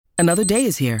Another day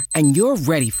is here, and you're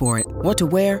ready for it. What to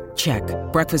wear? Check.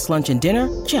 Breakfast, lunch, and dinner?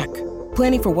 Check.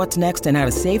 Planning for what's next and how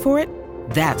to save for it?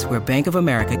 That's where Bank of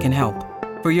America can help.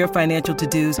 For your financial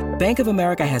to-dos, Bank of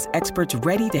America has experts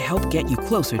ready to help get you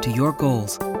closer to your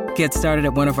goals. Get started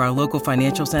at one of our local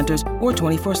financial centers or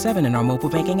 24/7 in our mobile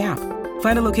banking app.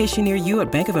 Find a location near you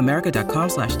at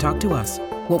bankofamerica.com/talktous.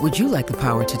 What would you like the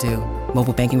power to do?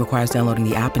 Mobile banking requires downloading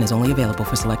the app and is only available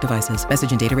for select devices.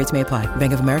 Message and data rates may apply.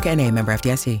 Bank of America N.A., member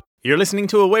FDIC. You're listening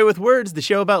to Away with Words, the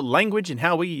show about language and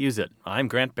how we use it. I'm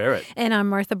Grant Barrett. And I'm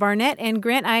Martha Barnett. And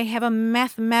Grant, I have a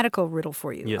mathematical riddle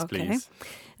for you. Yes, please.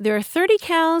 There are 30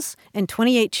 cows and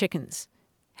 28 chickens.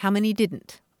 How many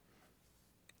didn't?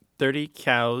 30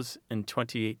 cows and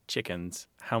 28 chickens.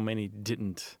 How many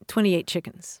didn't? 28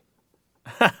 chickens.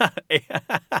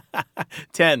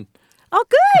 10. Oh,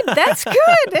 good. That's good.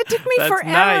 That took me That's forever.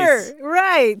 nice.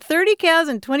 Right. 30 cows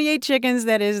and 28 chickens.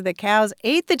 That is, the cows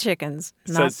ate the chickens.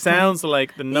 So it sounds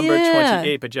like the number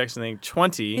 28, but you're actually saying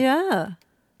 20. Yeah.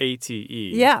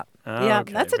 A-T-E. Yeah. Oh, Yeah.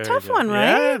 okay, That's a very tough good. one, right?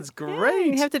 Yeah, it's great.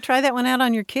 Yeah, you have to try that one out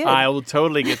on your kid. I will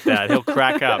totally get that. He'll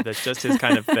crack up. That's just his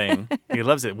kind of thing. He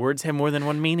loves it. Words have more than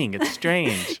one meaning. It's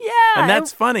strange. Yeah. And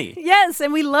that's funny. Yes,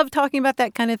 and we love talking about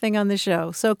that kind of thing on the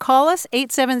show. So call us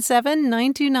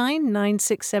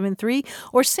 877-929-9673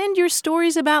 or send your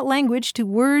stories about language to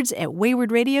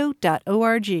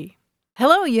words@waywardradio.org.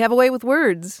 Hello, you have a way with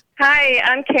words. Hi,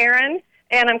 I'm Karen,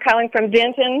 and I'm calling from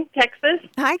Denton, Texas.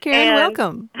 Hi, Karen. And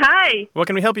Welcome. Hi. What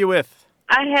can we help you with?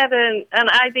 I had an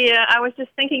idea. I was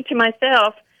just thinking to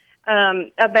myself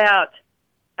about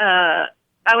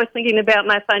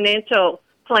my financial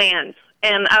plans,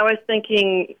 and I was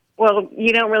thinking, well,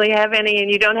 you don't really have any,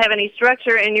 and you don't have any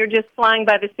structure, and you're just flying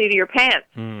by the seat of your pants.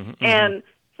 Mm-hmm. And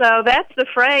so that's the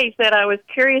phrase that I was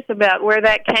curious about where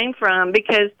that came from,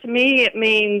 because to me it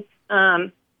means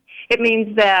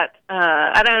that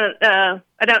I don't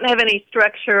have any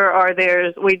structure, or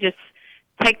we just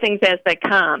take things as they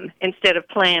come instead of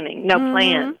planning. No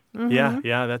plan. Mm-hmm.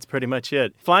 Yeah, that's pretty much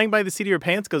it. Flying by the seat of your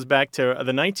pants goes back to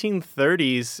the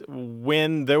 1930s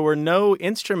when there were no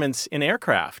instruments in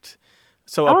aircraft.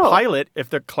 So a pilot, if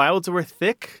the clouds were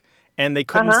thick and they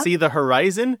couldn't see the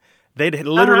horizon, they'd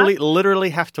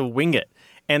literally have to wing it.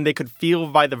 And they could feel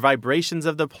by the vibrations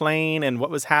of the plane and what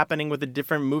was happening with the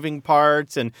different moving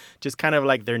parts and just kind of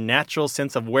like their natural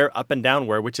sense of where up and down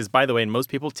were, which is, by the way, in most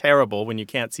people terrible when you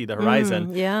can't see the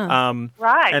horizon.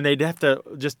 Right. And they'd have to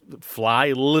just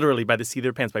fly literally by the seat of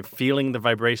their pants by feeling the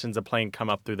vibrations of the plane come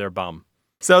up through their bum.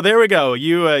 So there we go.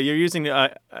 You're using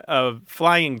a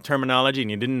flying terminology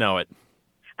and you didn't know it.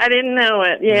 I didn't know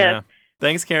it, yes. Yeah.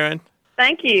 Thanks, Karen.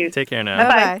 Thank you. Take care now.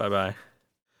 Bye-bye. Bye-bye.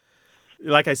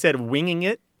 Like I said, winging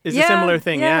it is a similar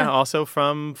thing, also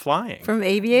from flying. From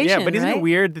aviation, Yeah, but isn't right? it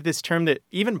weird that this term that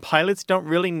even pilots don't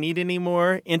really need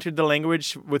anymore entered the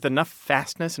language with enough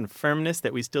fastness and firmness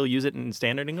that we still use it in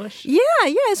standard English? Yeah,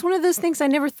 it's one of those things I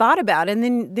never thought about. And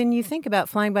then you think about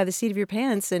flying by the seat of your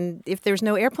pants, and if there's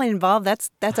no airplane involved, that's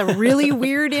a really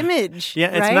weird image. Yeah,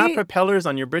 it's right? not propellers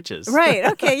on your britches. Right,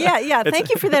 okay, yeah.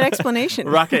 Thank you for that explanation.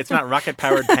 It's not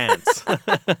rocket-powered pants.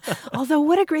 Although,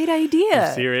 what a great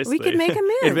idea. Seriously. We could make a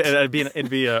mint. It'd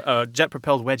be a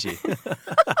jet-propelled wedgie.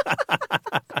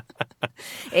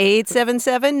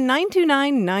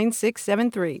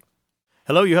 877-929-9673.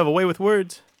 Hello, you have a way with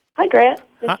words. Hi, Grant.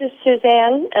 This is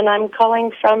Suzanne, and I'm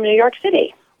calling from New York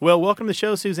City. Well, welcome to the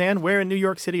show, Suzanne. Where in New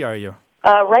York City are you?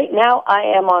 Right now, I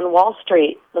am on Wall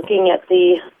Street looking at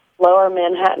the Lower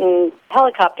Manhattan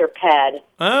helicopter pad.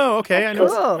 Oh, okay. I know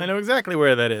cool. I know exactly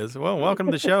where that is. Well, welcome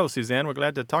to the show, Suzanne. We're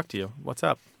glad to talk to you. What's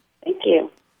up? Thank you.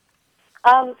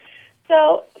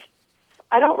 So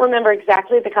I don't remember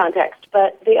exactly the context,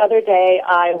 but the other day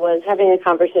I was having a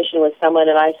conversation with someone,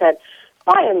 and I said,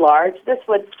 by and large, this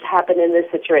would happen in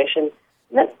this situation.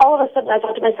 And then all of a sudden I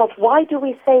thought to myself, why do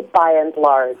we say by and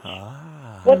large?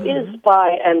 What is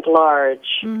by and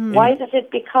large? Mm-hmm. Why does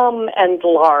it become and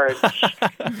large?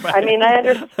 I mean, I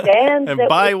understand And that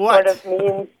by it what? sort of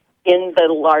means in the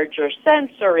larger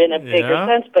sense or in a bigger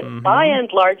sense, but by and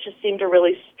large just seemed a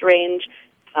really strange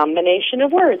combination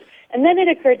of words. And then it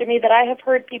occurred to me that I have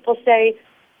heard people say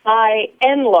by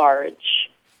and large,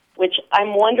 which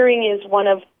I'm wondering is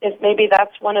if maybe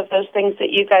that's one of those things that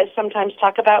you guys sometimes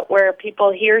talk about where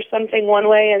people hear something one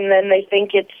way and then they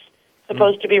think it's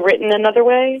supposed to be written another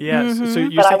way. Yes,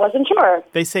 But I wasn't sure.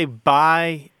 They say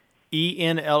by,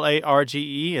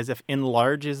 E-N-L-A-R-G-E, as if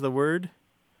enlarge is the word?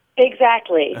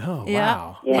 Exactly. Oh, Yeah.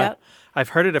 wow. Yeah. I've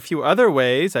heard it a few other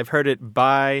ways. I've heard it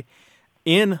by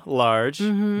in large,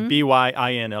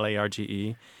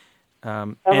 B-Y-I-N-L-A-R-G-E.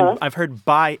 And I've heard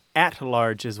by at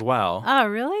large as well. Oh,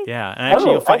 really? Yeah, and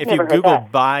actually, you'll find, I've if you never heard Google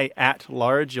that. by at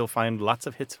large, you'll find lots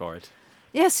of hits for it.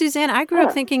 Yeah, Suzanne, I grew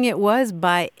up thinking it was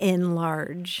by en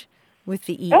large with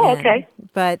the E-N. Oh, okay.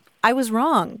 But I was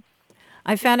wrong.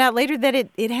 I found out later that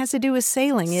it has to do with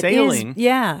sailing. Sailing?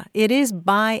 It is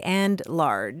by and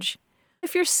large.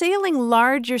 If you're sailing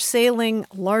large, you're sailing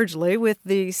largely with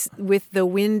the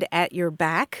wind at your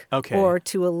back, or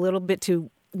to a little bit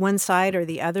to one side or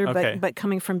the other, but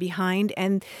coming from behind,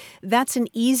 and that's an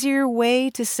easier way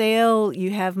to sail.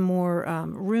 You have more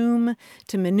room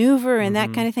to maneuver and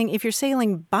that kind of thing. If you're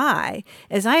sailing by,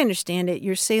 as I understand it,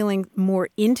 you're sailing more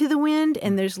into the wind,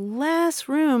 and there's less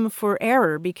room for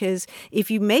error, because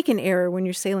if you make an error when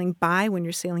you're sailing by, when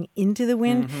you're sailing into the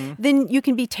wind, then you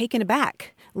can be taken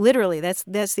aback. Literally, that's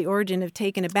the origin of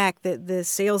taken aback. The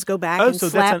sails go back and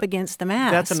slap against the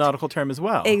mast. That's a nautical term as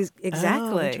well.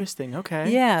 Exactly. Oh, interesting.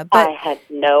 Okay. Yeah, but I had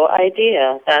no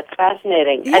idea. That's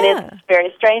fascinating. Yeah. And it's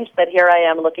very strange that here I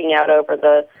am looking out over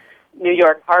the New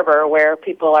York harbor where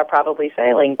people are probably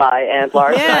sailing by and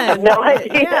large. Yeah. I have no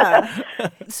idea. Yeah.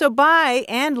 So by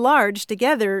and large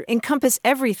together encompass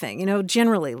everything,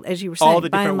 generally, as you were saying. All the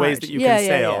by different and ways large. that you can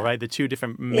sail, yeah. right? The two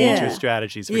different major Yeah.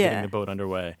 strategies for Yeah. getting the boat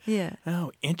underway. Yeah.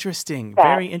 Oh, interesting. That's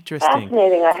Very interesting.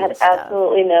 Fascinating. I had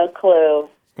absolutely no clue.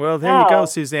 Well, there you go, Wow.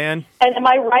 Suzanne. And am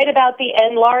I right about the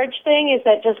enlarge thing? Is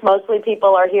that just mostly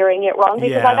people are hearing it wrong?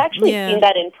 Because Yeah. I've actually Yeah. seen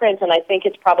that in print, and I think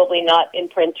it's probably not in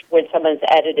print when someone's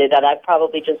edited it. I've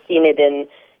probably just seen it in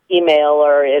email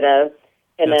or in That's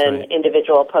an right.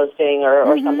 individual posting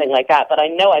or something like that. But I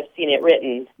know I've seen it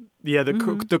written. Yeah,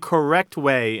 the correct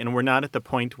way, and we're not at the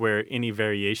point where any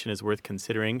variation is worth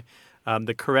considering.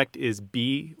 The correct is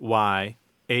BYAND.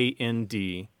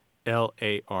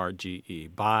 LARGE.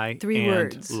 By Three and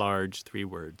words. large, 3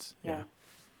 words. Yeah.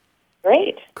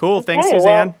 Great. Cool. Thanks, Okay,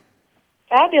 Suzanne. well,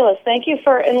 fabulous. Thank you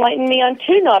for enlightening me on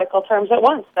 2 nautical terms at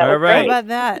once. That All was right. How great. about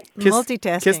that?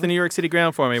 Multitasking. Kiss the New York City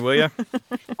ground for me, will you?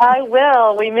 I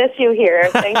will. We miss you here.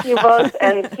 Thank you both,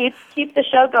 and keep the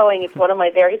show going. It's one of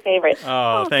my very favorites.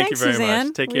 Oh, thank you thanks, very Suzanne.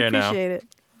 much. Take We care now. appreciate it.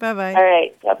 Bye-bye. All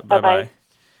right. Yep, Bye-bye. bye-bye.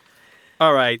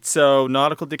 All right, so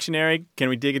nautical dictionary, can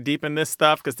we dig deep in this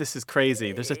stuff? Because this is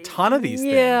crazy. There's a ton of these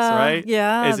things, right?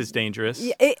 Yeah. Is this dangerous?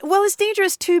 Yeah, well, it's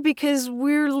dangerous, too, because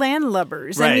we're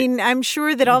landlubbers. Right. I mean, I'm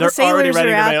sure that all They're the sailors already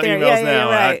writing are out there. emails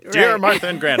now. Right, Dear right. Martha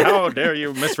and Grant, how dare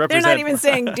you misrepresent? They're not even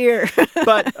saying dear.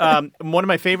 But one of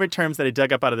my favorite terms that I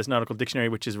dug up out of this nautical dictionary,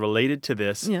 which is related to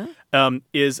this,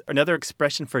 is another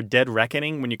expression for dead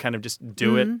reckoning, when you kind of just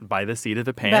do it by the seat of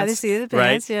the pants. By the seat of the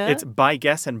pants, right? yeah. It's by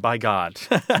guess and by God.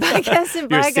 By guess and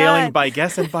by You're God. sailing by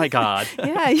guess and by God.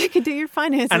 Yeah, you can do your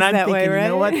finances And I'm that thinking, way, right? you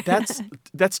know what?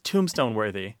 That's tombstone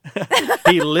worthy.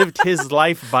 He lived his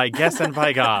life by guess and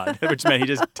by God, which meant he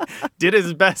just did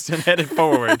his best and headed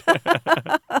forward.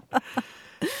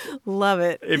 Love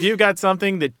it. If you've got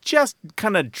something that just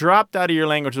kind of dropped out of your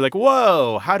language, you're like,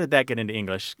 whoa, how did that get into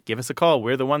English? Give us a call.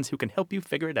 We're the ones who can help you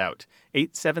figure it out.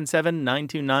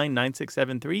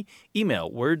 877-929-9673.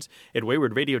 Email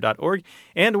words@waywardradio.org.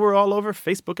 And we're all over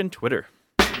Facebook and Twitter.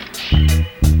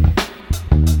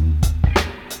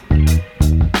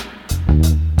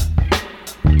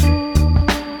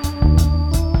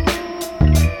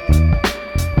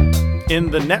 In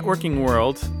the networking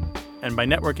world, and by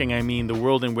networking I mean the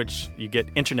world in which you get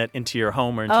internet into your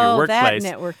home or into your workplace.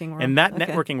 that networking world. In that Okay.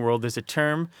 networking world, there's a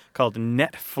term called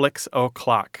Netflix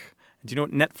o'clock. Do you know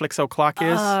what Netflix o'clock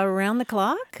is? Around the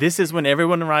clock? This is when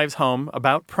everyone arrives home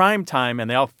about prime time and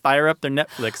they all fire up their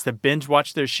Netflix to binge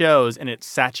watch their shows, and it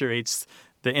saturates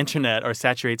the internet or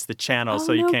saturates the channel,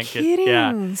 so you no can't kidding. get.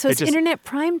 Yeah, So it's just, internet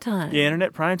prime time. Yeah,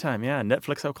 internet prime time. Yeah,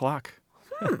 Netflix o'clock.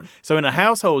 So in a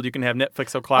household, you can have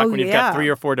Netflix o'clock when you've got 3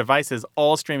 or 4 devices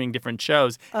all streaming different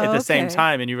shows at the same okay.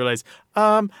 time, and you realize,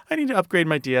 I need to upgrade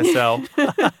my DSL.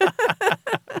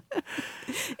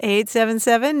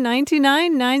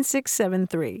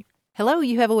 877-929-9673. Hello,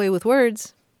 you have a way with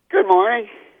words. Good morning.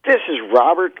 This is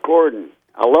Robert Gordon.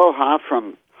 Aloha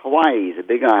from Hawaii, the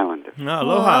big island.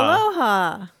 Aloha.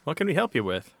 Aloha. What can we help you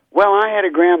with? Well, I had a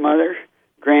grandmother,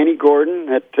 Granny Gordon,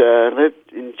 that lived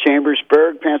in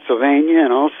Chambersburg, Pennsylvania,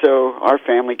 and also our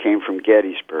family came from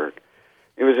Gettysburg.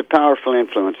 It was a powerful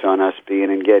influence on us being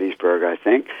in Gettysburg, I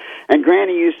think. And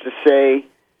Granny used to say,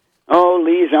 oh,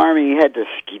 Lee's army had to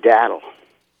skedaddle.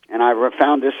 And I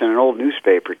found this in an old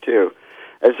newspaper, too,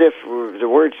 as if the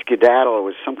word skedaddle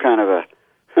was some kind of a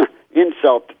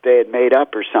insult that they had made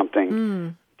up or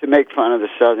something to make fun of the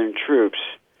Southern troops.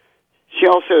 She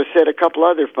also said a couple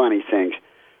other funny things.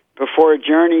 before a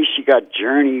journey, she got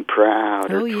journey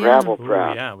proud or travel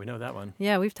proud. Yeah, we know that one.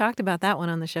 Yeah, we've talked about that one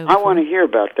on the show before. I want to hear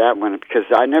about that one because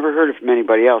I never heard it from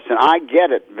anybody else, and I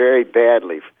get it very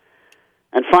badly.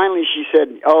 And finally she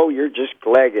said, "Oh, you're just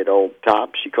glegged, old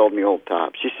top." She called me old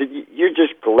top. She said, "You're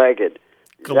just glegged."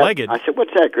 Glegged? I said,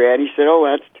 "What's that, Granny?" He said, "Oh,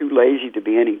 that's too lazy to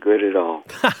be any good at all."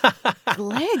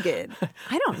 Glegged?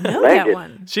 I don't know that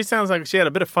one. She sounds like she had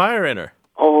a bit of fire in her.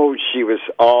 Oh, she was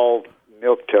all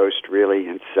milk toast, really,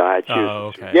 inside.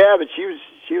 Okay. Yeah, but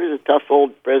she was a tough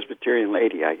old Presbyterian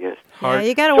lady, I guess. Yeah,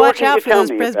 you got to watch out for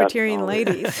those Presbyterian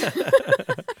ladies.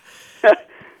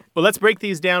 Well, let's break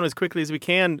these down as quickly as we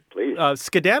can. Please.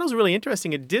 Skedaddle's really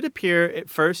interesting. It did appear at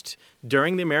first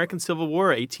during the American Civil War.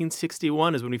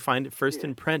 1861 is when we find it first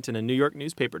in print in a New York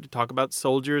newspaper to talk about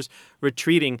soldiers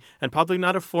retreating, and probably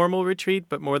not a formal retreat,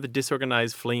 but more the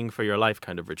disorganized fleeing for your life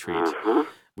kind of retreat. Uh-huh.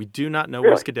 We do not know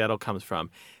where skedaddle comes from.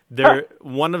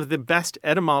 One of the best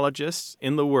etymologists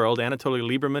in the world, Anatoly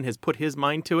Lieberman, has put his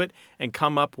mind to it and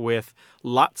come up with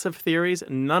lots of theories,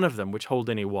 none of them which hold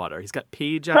any water. He's got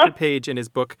page after page in his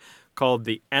book called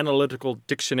The Analytical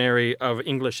Dictionary of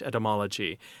English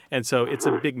Etymology. And so it's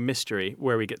a big mystery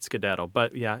where we get skedaddle.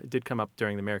 But yeah, it did come up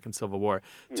during the American Civil War.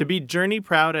 To be journey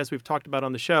proud, as we've talked about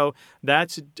on the show,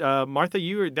 that's, Martha,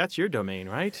 that's your domain,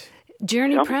 right?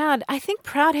 Journey proud. I think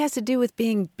proud has to do with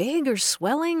being big or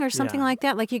swelling or something like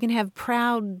that. Like you can have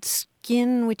proud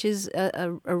skin, which is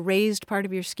a raised part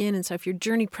of your skin. And so if you're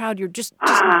journey proud, you're just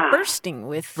bursting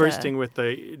with... Bursting with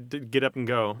the get up and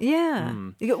go. Yeah.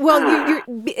 Well,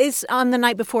 it's on the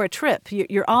night before a trip.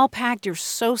 You're all packed. You're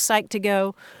so psyched to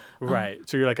go. Right.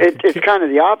 So you're like... It's kind of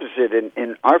the opposite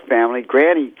in our family.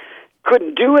 Granny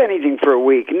couldn't do anything for a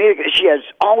week. She has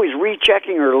always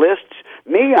rechecking her lists.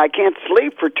 Me, I can't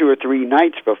sleep for 2 or 3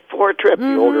 nights before a trip,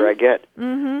 the older I get.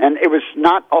 Mm-hmm. And it was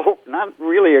not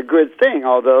really a good thing,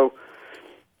 although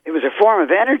it was a form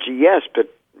of energy, yes, but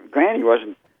Granny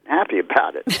wasn't happy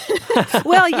about it.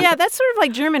 Well, yeah, that's sort of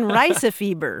like German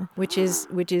Reisefieber, which is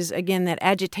again, that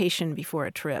agitation before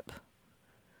a trip.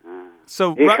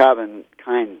 So Ich habe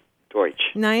kein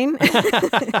Deutsch. Nein?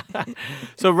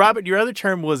 So, Robert, your other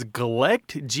term was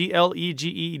glegged,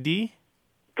 G-L-E-G-E-D?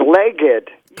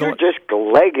 Glegged. You're just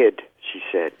glegged, she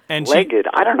said. And glegged.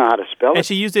 I don't know how to spell it. And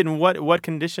she used it in what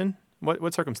condition?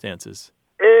 What circumstances?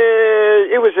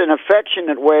 It was an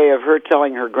affectionate way of her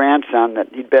telling her grandson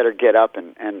that he'd better get up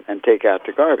and take out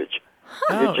the garbage.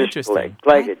 Oh, interesting.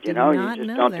 Glegged, you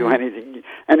just don't do anything.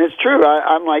 And it's true.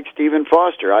 I'm like Stephen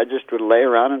Foster. I just would lay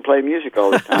around and play music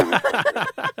all the time.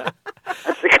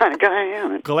 That's the kind of guy I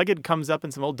am. Glegged comes up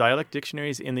in some old dialect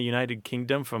dictionaries in the United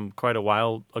Kingdom from quite a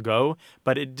while ago,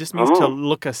 but it just means to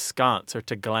look askance or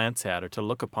to glance at or to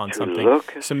look upon something.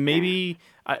 So maybe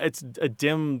it's a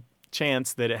dim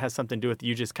chance that it has something to do with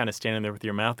you just kind of standing there with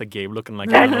your mouth agape, looking like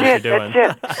you don't know what you're doing.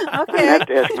 That's it. Okay. I have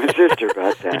to ask my sister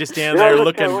about that. You just stand there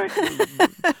looking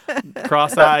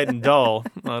cross-eyed and dull.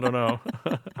 I don't know.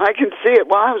 I can see it.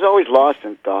 Well, I was always lost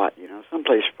in thought,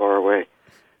 someplace far away.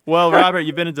 Well, Robert,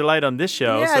 you've been a delight on this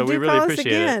show, so we really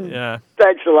appreciate it. Yeah.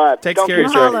 Thanks a lot. Take care of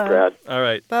yourself. Proud. All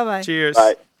right. Bye-bye. Cheers.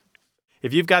 Bye.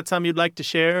 If you've got some you'd like to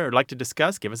share or like to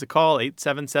discuss, give us a call,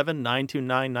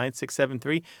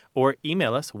 877-929-9673, or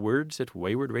email us,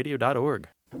 words@waywardradio.org.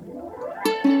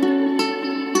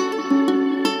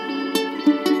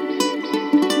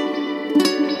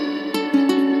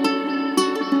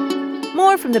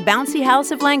 More from the bouncy house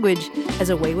of language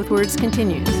as A Way with Words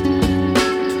continues.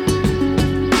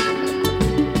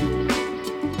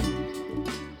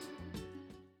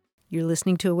 You're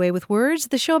listening to A Way with Words,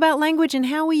 the show about language and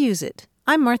how we use it.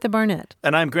 I'm Martha Barnett.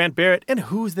 And I'm Grant Barrett. And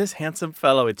who's this handsome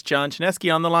fellow? It's John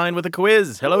Chinesky on the line with a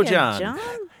quiz. Hello, John.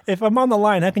 If I'm on the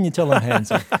line, how can you tell I'm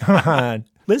handsome? Come on.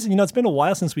 Listen, it's been a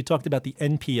while since we talked about the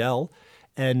NPL.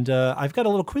 And I've got a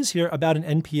little quiz here about an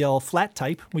NPL flat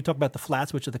type. We talk about the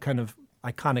flats, which are the kind of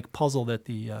iconic puzzle that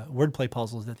the wordplay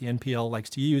puzzles that the NPL likes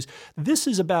to use. This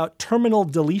is about terminal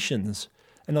deletions.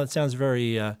 I know it sounds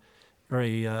very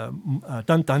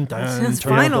dun-dun-dun, terminal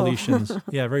final. deletions.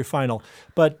 Yeah, very final.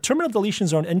 But terminal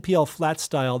deletions are an NPL flat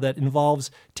style that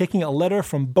involves taking a letter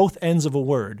from both ends of a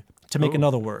word to make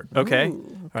another word. Okay. Ooh,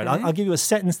 All right, I'll give you a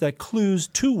sentence that clues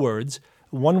 2 words.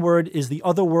 One word is the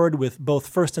other word with both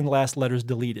first and last letters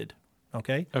deleted.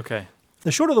 Okay? Okay.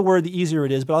 The shorter the word, the easier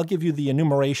it is, but I'll give you the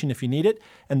enumeration if you need it.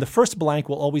 And the first blank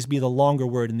will always be the longer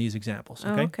word in these examples.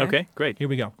 Okay? Okay, great. Here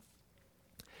we go.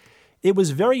 It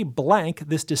was very blank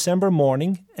this December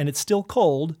morning, and it's still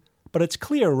cold, but it's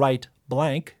clear right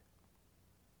blank.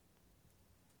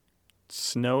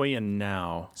 Snowy and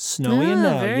now. Snowy and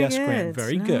now. Yes, good. Grant.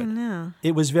 Very Snowy good. now.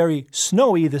 It was very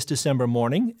snowy this December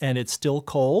morning, and it's still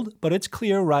cold, but it's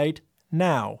clear right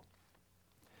now.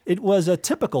 It was a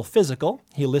typical physical.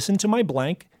 He listened to my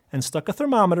blank and stuck a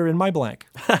thermometer in my blank.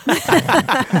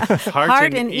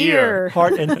 Heart and ear.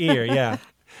 Heart and ear, yeah.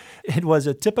 It was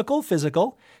a typical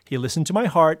physical. He listened to my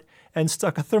heart and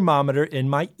stuck a thermometer in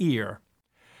my ear.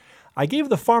 I gave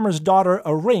the farmer's daughter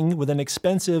a ring with an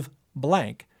expensive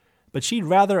blank, but she'd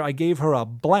rather I gave her a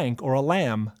blank or a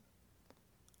lamb.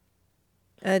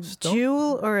 A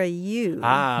jewel or a ewe?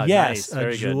 Ah, yes, nice.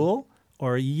 Very a jewel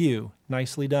or a ewe.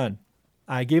 Nicely done.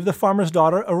 I gave the farmer's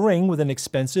daughter a ring with an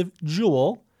expensive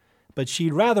jewel, but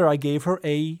she'd rather I gave her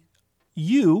a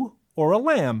ewe or a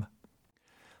lamb.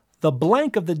 The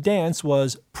blank of the dance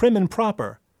was prim and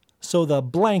proper, so the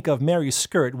blank of Mary's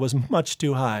skirt was much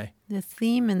too high. The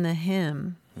theme in the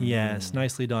hymn. Yes,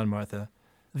 nicely done, Martha.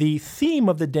 The theme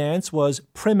of the dance was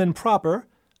prim and proper,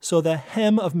 so the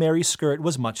hem of Mary's skirt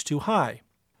was much too high.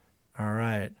 All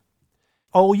right.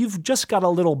 Oh, you've just got a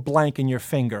little blank in your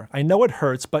finger. I know it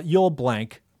hurts, but you'll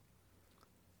blank.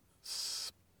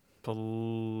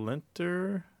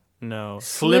 Splinter? No.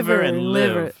 Sliver and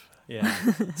live. Yeah.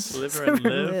 Sliver and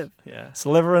live. Yeah.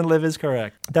 Sliver and live is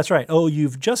correct. That's right. Oh,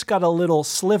 you've just got a little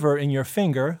sliver in your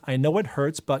finger. I know it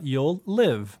hurts, but you'll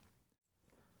live.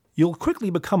 You'll quickly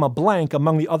become a blank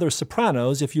among the other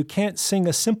sopranos if you can't sing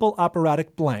a simple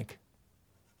operatic blank.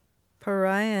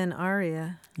 Pariah and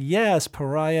aria. Yes,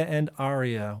 pariah and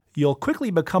aria. You'll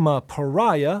quickly become a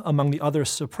pariah among the other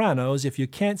sopranos if you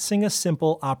can't sing a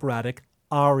simple operatic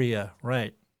aria.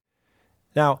 Right.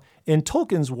 Now, in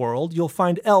Tolkien's world, you'll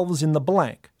find elves in the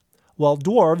blank, while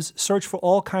dwarves search for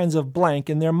all kinds of blank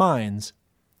in their minds.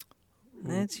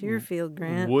 That's your field,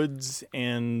 Grant. Woods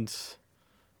and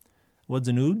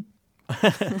ood?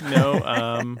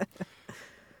 No,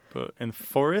 and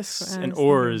forests and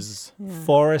oars. Yeah.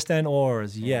 Forest and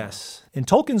oars, yes. In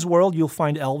Tolkien's world, you'll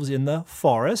find elves in the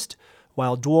forest,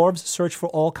 while dwarves search for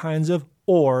all kinds of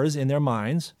oars in their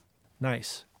minds.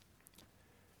 Nice.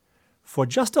 For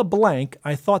just a blank,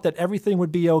 I thought that everything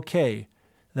would be okay.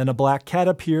 Then a black cat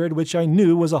appeared, which I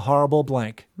knew was a horrible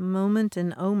blank. Moment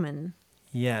and omen.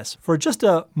 Yes. For just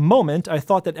a moment, I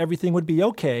thought that everything would be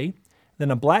okay.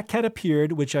 Then a black cat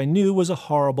appeared, which I knew was a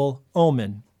horrible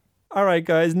omen. All right,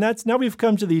 guys, and now we've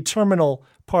come to the terminal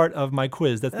part of my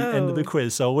quiz. That's the end of the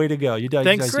quiz, so way to go. You guys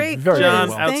Thanks, did very, John. very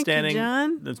well. Outstanding.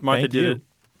 Thank you, John. Martha did it.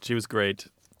 She was great.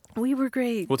 We were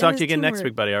great. We'll talk to you again next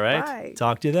week, buddy, all right? Bye.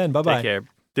 Talk to you then. Bye-bye. Take care.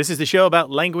 This is the show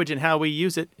about language and how we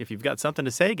use it. If you've got something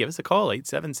to say, give us a call,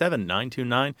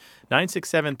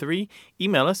 877-929-9673.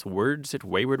 Email us,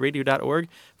 words@waywardradio.org.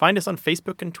 Find us on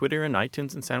Facebook and Twitter and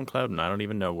iTunes and SoundCloud, and I don't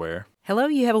even know where. Hello,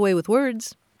 you have a way with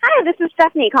words. Hi, this is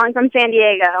Stephanie calling from San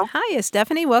Diego. Hiya,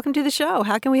 Stephanie. Welcome to the show.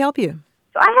 How can we help you?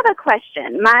 So I have a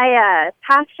question. My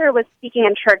pastor was speaking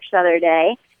in church the other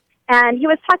day, and he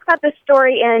was talking about this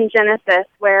story in Genesis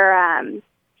where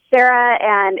Sarah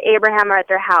and Abraham are at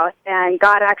their house, and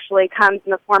God actually comes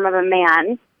in the form of a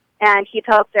man, and he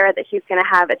tells Sarah that she's going to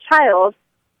have a child,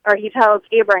 or he tells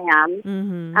Abraham,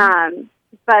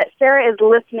 but Sarah is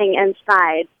listening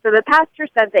inside. So the pastor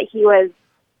said that he was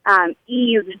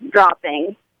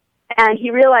eavesdropping, and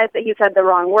he realized that he said the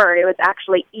wrong word. It was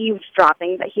actually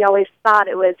eavesdropping, but he always thought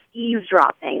it was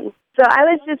eavesdropping. So I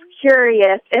was just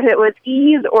curious if it was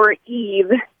Eve or Eve,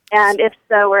 and if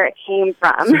so, where it came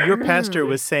from. So your pastor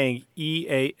was saying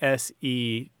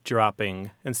E-A-S-E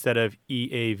dropping instead of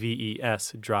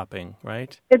E-A-V-E-S dropping,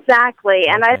 right? Exactly.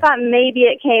 And I thought maybe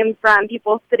it came from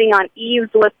people sitting on eaves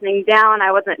listening down.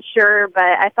 I wasn't sure, but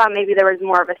I thought maybe there was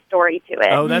more of a story to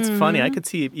it. Oh, that's funny. I could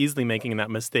see easily making that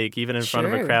mistake, even in front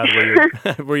of a crowd where you're,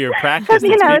 where you're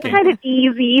practicing speaking. It's kind of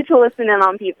easy to listen in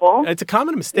on people. It's a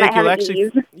common mistake.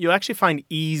 You'll actually find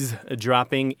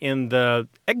eavesdropping in the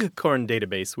Eggcorn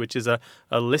database, which is a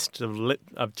list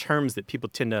of terms that people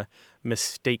tend to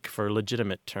mistake for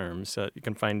legitimate terms. You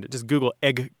can find just Google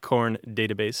Eggcorn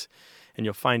database and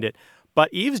you'll find it. But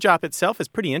eavesdrop itself is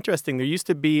pretty interesting. There used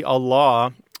to be a law,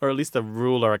 or at least a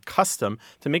rule or a custom,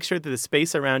 to make sure that the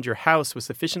space around your house was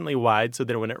sufficiently wide so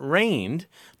that when it rained,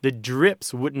 the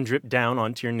drips wouldn't drip down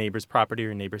onto your neighbor's property or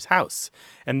your neighbor's house.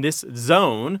 And this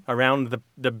zone around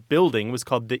the building was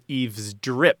called the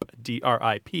eavesdrip,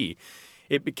 D-R-I-P.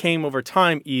 It became, over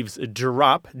time,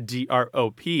 eavesdrop,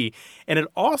 D-R-O-P, and it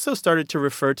also started to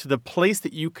refer to the place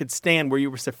that you could stand where you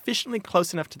were sufficiently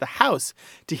close enough to the house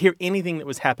to hear anything that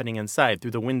was happening inside,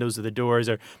 through the windows of the doors,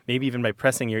 or maybe even by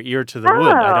pressing your ear to the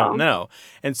wood. I don't know.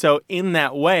 And so in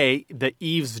that way, the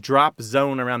eavesdrop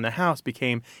zone around the house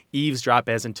became eavesdrop,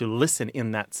 as in to listen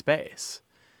in that space.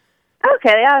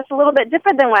 Okay, yeah, it's a little bit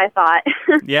different than what I thought.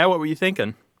 Yeah, what were you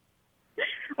thinking?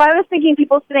 Well, I was thinking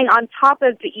people sitting on top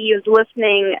of the eaves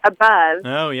listening above.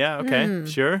 Oh, yeah, okay,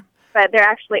 sure. but they're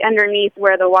actually underneath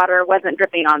where the water wasn't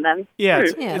dripping on them. Yeah,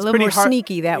 it's a little more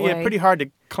sneaky that way. Yeah, pretty hard to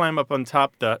climb up on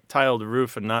top the tiled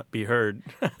roof and not be heard.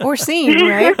 Or seen,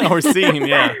 right? Or seen,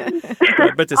 yeah.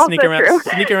 But to sneak around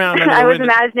under the I was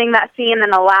window. imagining that scene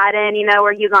in Aladdin,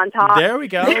 where he's on top. There we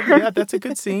go. Yeah, that's a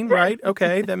good scene, right?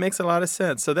 Okay, that makes a lot of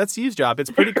sense. So that's Steve's job.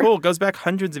 It's pretty cool. It goes back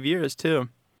hundreds of years, too.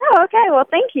 Oh, okay. Well,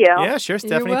 thank you. Yeah, sure,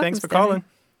 Stephanie. Welcome, Thanks for Stephanie. calling.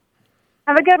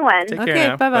 Have a good one. Take Okay, care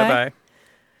now. bye-bye. Bye-bye.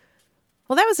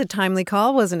 Well, that was a timely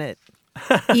call, wasn't it?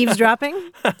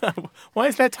 Eavesdropping? Why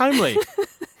is that timely?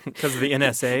 Because of the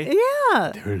NSA?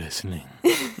 Yeah. They're listening.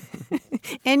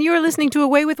 And you're listening to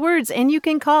Away with Words, and you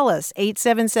can call us,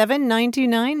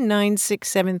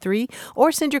 877-929-9673,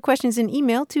 or send your questions in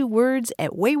email to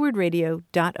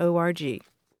words@waywardradio.org.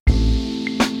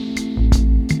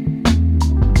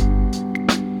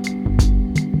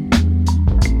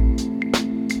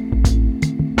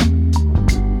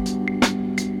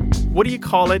 What do you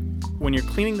call it when you're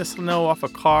cleaning the snow off a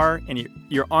car and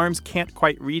your arms can't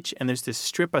quite reach and there's this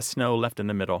strip of snow left in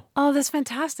the middle? Oh, that's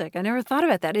fantastic. I never thought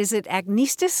about that. Is it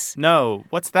agnestis? No.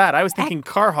 What's that? I was thinking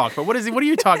car hawk, but what are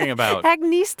you talking about?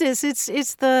 Agnestis.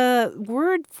 It's the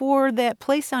word for that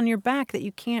place on your back that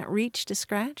you can't reach to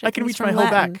scratch. I can reach it's my from whole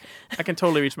Latin. back. I can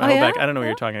totally reach my Oh, whole yeah? back. I don't know what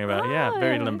you're talking about. Yeah,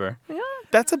 very limber. Yeah.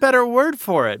 That's a better word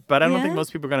for it, but I don't Yeah? think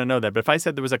most people are going to know that. But if I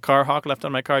said there was a car hawk left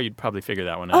on my car, you'd probably figure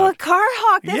that one out. Oh, a car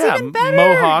hawk. That's yeah, even better.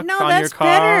 mohawk no, on that's your car.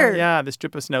 better. Yeah, the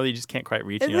strip of snow that you just can't quite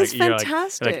reach. And That's you're like,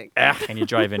 fantastic. and you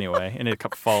drive anyway, and it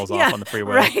falls Yeah, off on the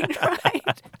freeway.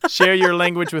 Right. Share your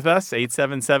language with us,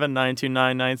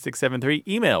 877-929-9673.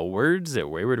 Email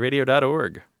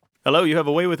words@waywardradio.org. Hello, you have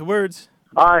a way with words.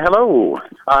 Hello.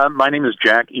 My name is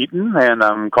Jack Eaton, and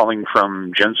I'm calling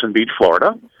from Jensen Beach,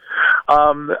 Florida.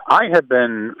 I have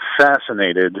been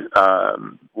fascinated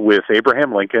with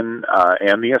Abraham Lincoln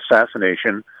and the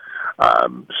assassination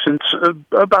since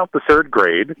about the third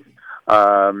grade.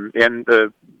 And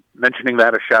mentioning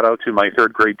that, a shout-out to my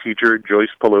third-grade teacher, Joyce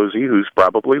Pelosi, who's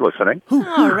probably listening.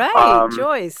 All right,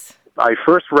 Joyce. I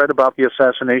first read about the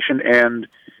assassination, and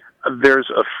there's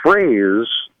a phrase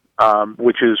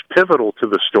which is pivotal to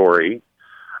the story,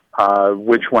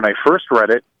 which when I first read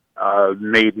it,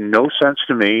 made no sense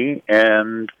to me,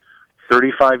 and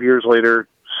 35 years later,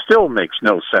 still makes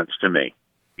no sense to me.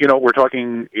 We're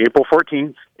talking April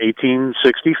 14th,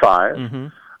 1865. Mm-hmm.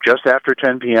 Just after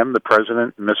 10 p.m., the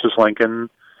President, Mrs.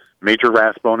 Lincoln, Major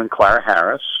Rathbone, and Clara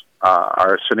Harris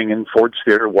are sitting in Ford's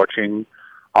Theater watching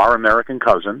Our American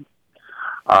Cousin,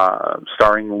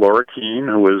 starring Laura Keene,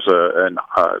 who is a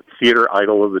theater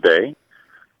idol of the day.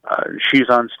 She's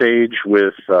on stage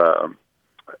with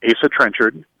Asa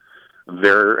Trenchard.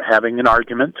 They're having an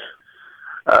argument.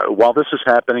 While this is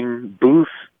happening, Booth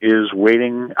is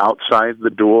waiting outside the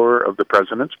door of the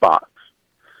president's box.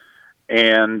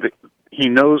 And he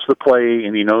knows the play,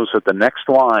 and he knows that the next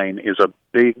line is a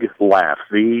big laugh,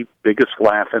 the biggest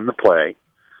laugh in the play.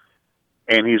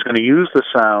 And he's going to use the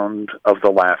sound of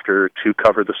the laughter to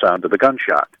cover the sound of the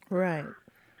gunshot. Right.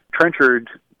 Trenchard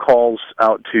calls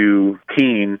out to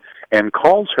Keene and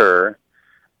calls her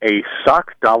a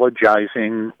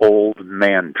sockdologizing old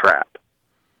man trap.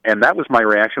 And that was my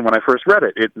reaction when I first read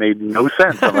it. It made no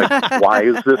sense. I'm like, why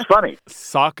is this funny?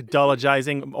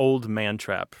 Sockdologizing old man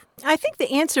trap. I think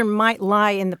the answer might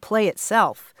lie in the play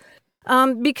itself.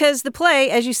 Because the play,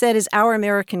 as you said, is Our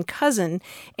American Cousin,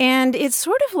 and it's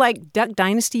sort of like Duck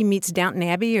Dynasty meets Downton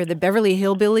Abbey, or the Beverly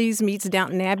Hillbillies meets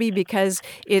Downton Abbey, because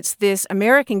it's this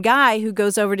American guy who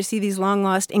goes over to see these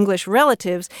long-lost English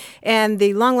relatives, and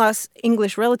the long-lost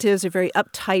English relatives are very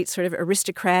uptight, sort of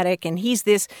aristocratic, and he's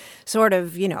this sort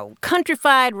of,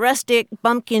 countrified, rustic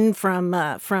bumpkin from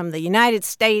the United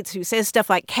States who says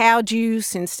stuff like cow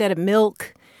juice instead of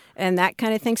milk, and that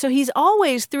kind of thing. So he's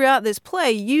always, throughout this play,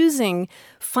 using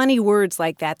funny words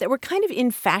like that were kind of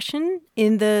in fashion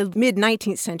in the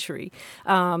mid-19th century.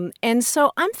 And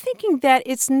so I'm thinking that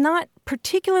it's not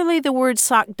particularly the word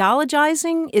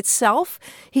sockdologizing itself.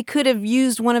 He could have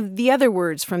used one of the other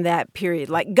words from that period,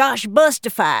 like gosh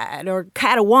bustified or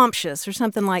catawamptious or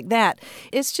something like that.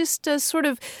 It's just a sort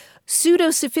of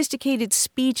pseudo-sophisticated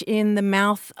speech in the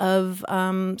mouth of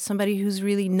somebody who's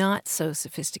really not so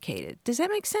sophisticated. Does that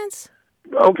make sense?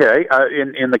 Okay.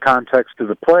 In the context of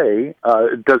the play,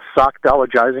 does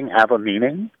sockdologizing have a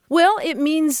meaning? Well, it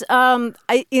means,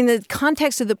 in the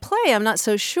context of the play, I'm not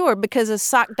so sure, because a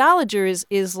sockdologer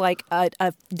is like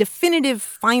a definitive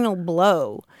final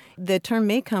blow. The term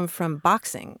may come from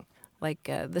boxing, like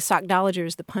the sockdologer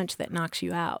is the punch that knocks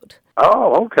you out.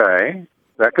 Oh, okay.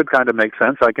 That could kind of make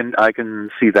sense. I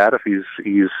can see that if he's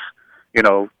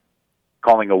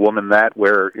calling a woman that,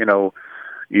 where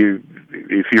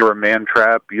if you're a man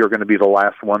trap, you're going to be the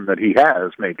last one that he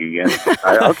has, maybe. And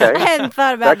okay, I hadn't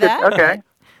thought about that. Okay,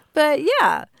 but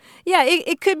yeah,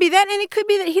 it could be that, and it could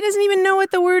be that he doesn't even know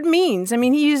what the word means. I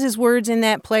mean, he uses words in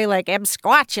that play like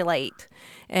absquatulate,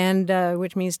 and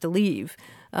which means to leave.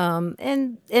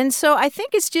 And so I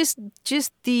think it's just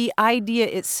the idea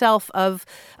itself of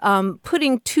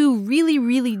putting two really,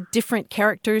 really different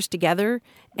characters together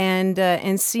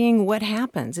and seeing what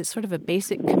happens. It's sort of a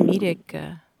basic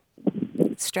comedic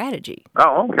strategy.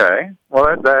 Oh, okay.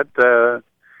 Well, that's a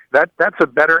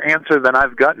better answer than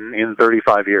I've gotten in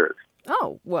 35 years.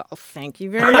 Oh, well, thank you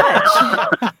very much.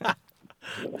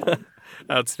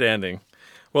 Outstanding.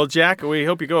 Well, Jack, we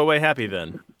hope you go away happy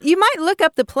then. You might look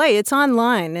up the play. It's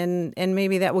online, and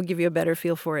maybe that will give you a better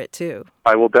feel for it, too.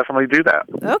 I will definitely do that.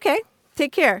 Okay.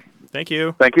 Take care. Thank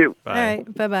you. Thank you. Bye. All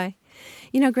right. Bye-bye.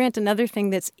 You know, Grant, another thing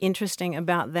that's interesting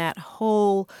about that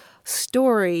whole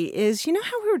story is, you know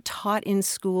how we were taught in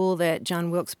school that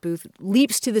John Wilkes Booth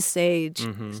leaps to the stage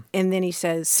and then he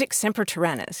says, sic semper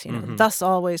tyrannis, thus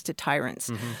always to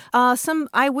tyrants. Some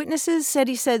eyewitnesses said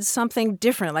he said something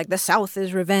different, like the South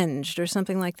is revenged or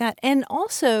something like that. And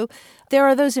also, there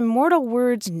are those immortal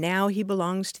words, now he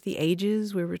belongs to the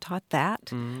ages. We were taught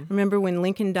that. Remember when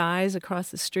Lincoln dies across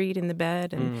the street in the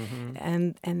bed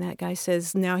and that guy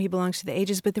says, now he belongs to the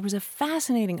ages. But there was a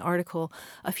fascinating article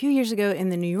a few years ago in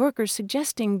the New Yorker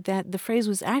suggesting that the phrase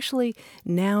was actually,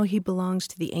 now he belongs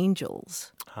to the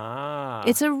angels.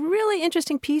 It's a really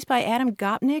interesting piece by Adam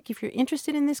Gopnik. If you're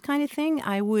interested in this kind of thing,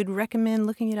 I would recommend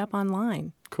looking it up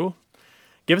online. Cool.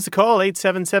 Give us a call,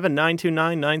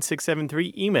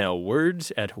 877-929-9673. Email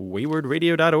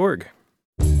words@waywardradio.org.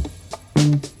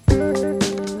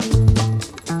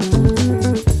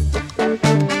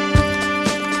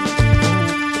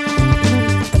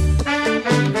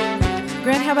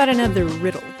 Grant, how about another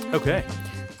riddle? Okay.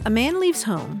 A man leaves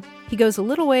home. He goes a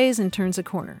little ways and turns a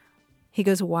corner. He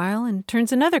goes a while and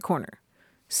turns another corner.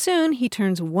 Soon he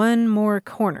turns one more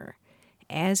corner.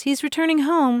 As he's returning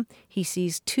home, he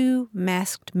sees two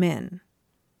masked men.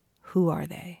 Who are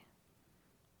they?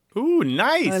 Ooh,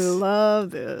 nice. I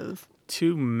love this.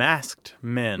 Two masked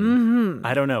men.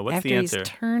 I don't know. What's the answer?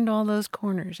 After he's turned all those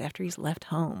corners, after he's left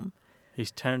home.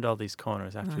 He's turned all these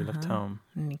corners after he left home.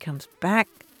 And he comes back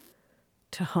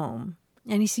to home.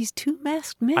 And he sees two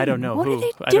masked men. I don't know what who. Are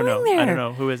they doing there? I don't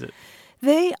know. Who is it?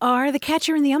 They are the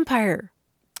catcher and the umpire.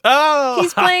 Oh!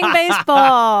 He's playing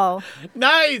baseball.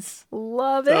 Nice!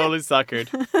 Love it. Totally suckered.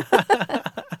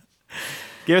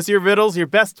 Give us your riddles, your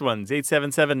best ones,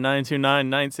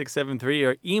 877-929-9673,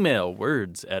 or email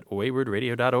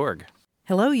words@waywardradio.org.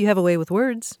 Hello, you have a way with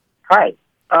words. Hi.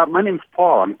 My name's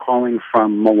Paul. I'm calling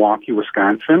from Milwaukee,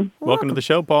 Wisconsin. Welcome to the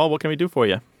show, Paul. What can we do for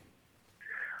you?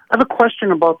 I have a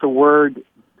question about the word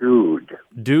dude.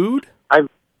 Dude?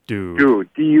 Dude.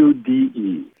 Dude,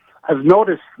 D-U-D-E. I've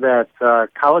noticed that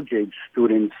college-age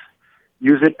students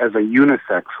use it as a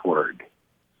unisex word.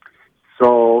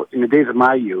 So in the days of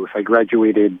my youth, I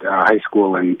graduated high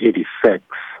school in 86.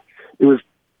 It was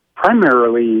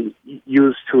primarily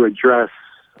used to address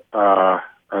a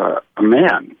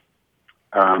man.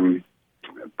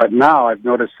 But now I've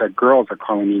noticed that girls are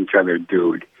calling each other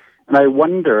dude. And I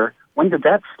wonder, when did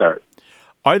that start?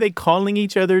 Are they calling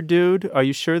each other dude? Are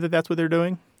you sure that that's what they're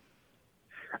doing?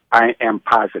 I am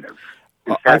positive.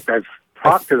 In fact, I've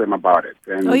talked to them about it.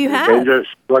 And you have? They just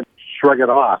shrug it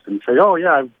off and say, oh,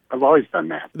 yeah, I've always done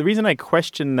that. The reason I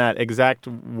question that exact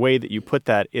way that you put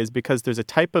that is because there's a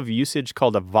type of usage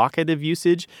called evocative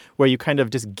usage where you kind of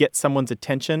just get someone's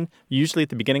attention, usually at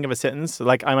the beginning of a sentence.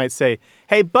 Like I might say,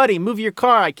 hey, buddy, move your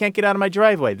car. I can't get out of my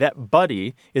driveway. That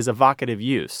buddy is evocative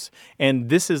use. And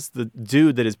this is the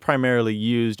dude that is primarily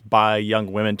used by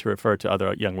young women to refer to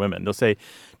other young women. They'll say,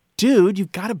 dude,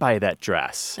 you've got to buy that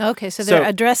dress. Okay, so they're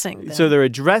addressing them. So they're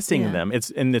addressing them.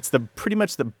 It's pretty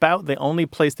much about the only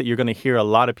place that you're going to hear a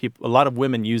lot of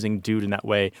women using dude in that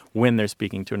way when they're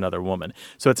speaking to another woman.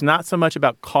 So it's not so much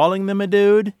about calling them a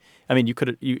dude. I mean, you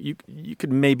could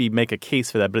maybe make a case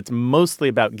for that, but it's mostly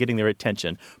about getting their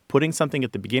attention, putting something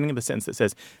at the beginning of the sentence that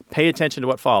says, "Pay attention to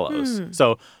what follows."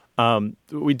 So.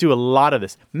 We do a lot of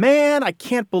this. Man, I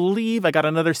can't believe I got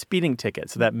another speeding ticket.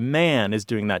 So that man is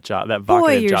doing that job, that vocative job.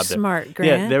 Boy, you're smart,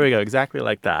 Grant. Yeah, there we go. Exactly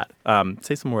like that.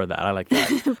 Say some more of that. I like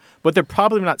that. What they're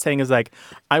probably not saying is like,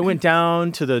 I went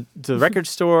down to the record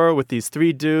store with these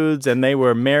three dudes, and they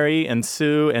were Mary and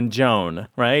Sue and Joan,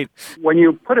 right? When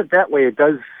you put it that way, it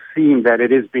does seem that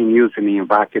it is being used in the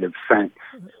evocative sense.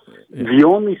 Yeah. The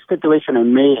only stipulation I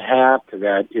may have to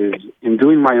that is, in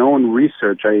doing my own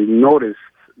research, I noticed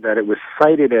that it was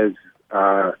cited as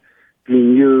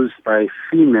being used by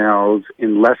females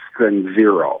in less than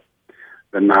 0.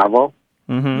 the novel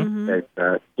Mm-hmm.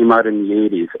 that came out in the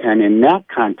 80s. And in that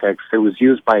context, it was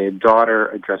used by a daughter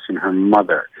addressing her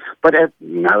mother. But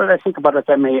now that I think about it,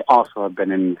 that may also have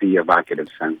been in the evocative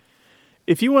sense.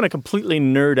 If you want to completely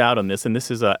nerd out on this, and this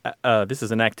is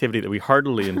an activity that we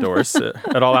heartily endorse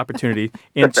at all opportunity,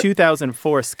 in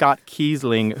 2004, Scott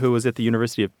Kiesling, who was at the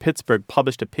University of Pittsburgh,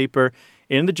 published a paper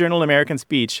in the journal American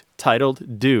Speech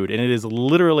titled Dude, and it is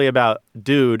literally about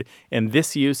dude and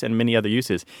this use and many other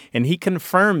uses. And he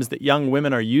confirms that young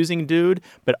women are using dude,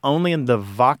 but only in the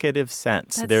vocative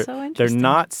sense. That's so interesting. They're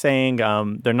not saying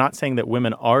that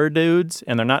women are dudes,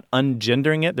 and they're not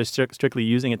ungendering it. They're strictly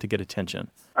using it to get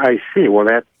attention. I see. Well,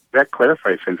 that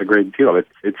clarifies things a great deal.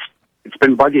 It's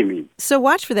been bugging me. So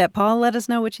watch for that, Paul. Let us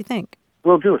know what you think.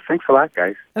 Will do. Thanks a lot,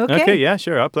 guys. Okay. Yeah,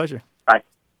 sure. Our pleasure. Bye.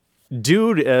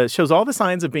 Dude shows all the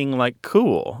signs of being like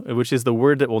cool, which is the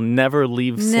word that will never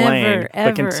leave slang,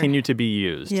 but continue to be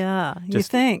used. Yeah, Just you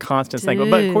think. constant slang.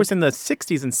 But of course, in the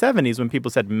 60s and 70s, when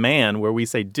people said man, where we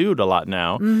say dude a lot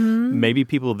now, maybe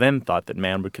people then thought that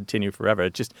man would continue forever.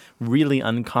 It's just really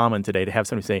uncommon today to have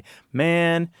somebody say,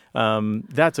 man,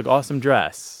 that's an awesome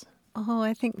dress. Oh,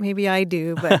 I think maybe I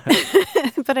do, but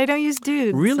but I don't use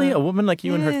dudes. Really? So. A woman like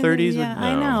you in her 30s? Yeah, would,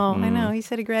 I know. He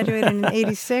said he graduated in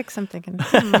 86. I'm thinking,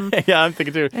 Yeah, I'm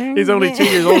thinking too. He's only 2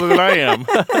 years older than I am.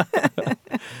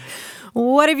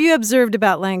 What have you observed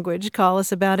about language? Call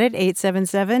us about it,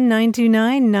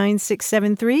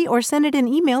 877-929-9673, or send it an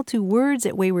email to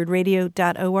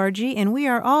words@waywardradio.org, and we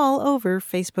are all over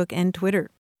Facebook and Twitter.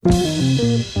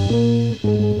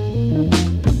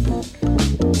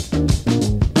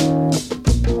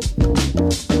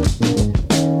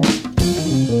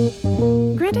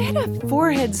 Grant, I had a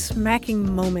forehead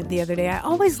smacking moment the other day. I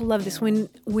always love this when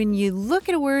you look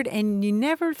at a word and you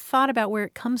never thought about where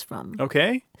it comes from.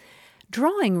 Okay.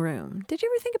 Drawing room. Did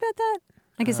you ever think about that?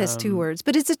 I guess that's 2 words,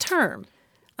 but it's a term.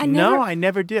 I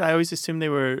never did. I always assumed they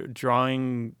were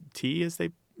drawing tea as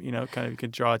they, kind of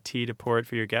could draw a tea to pour it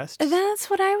for your guest. That's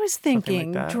what I was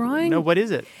thinking. Like that. Drawing. No, what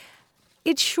is it?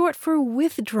 It's short for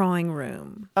withdrawing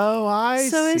room. Oh, I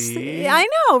see. I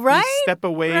know, right? You step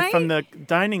away from the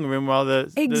dining room while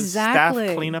the staff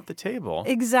clean up the table.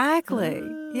 Exactly.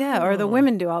 Yeah, or the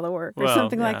women do all the work or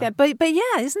something like that. But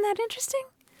yeah, isn't that interesting?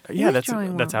 Yeah, that's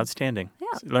outstanding. Yeah.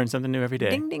 Learn something new every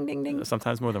day. Ding, ding, ding, ding.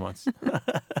 Sometimes more than once.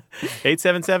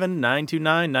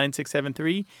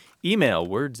 877-929-9673. Email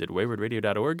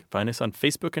words@waywardradio.org. Find us on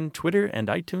Facebook and Twitter and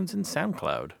iTunes and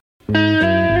SoundCloud.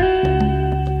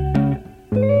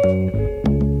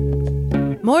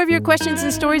 More of your questions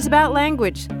and stories about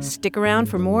language. Stick around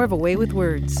for more of A Way with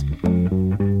Words.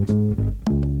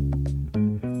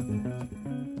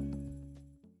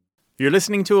 You're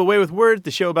listening to A Way with Words,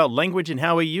 the show about language and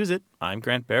how we use it. I'm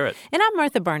Grant Barrett. And I'm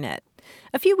Martha Barnett.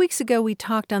 A few weeks ago, we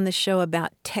talked on the show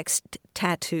about text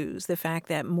tattoos, the fact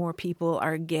that more people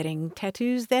are getting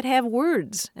tattoos that have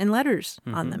words and letters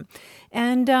on them.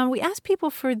 And we asked people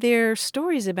for their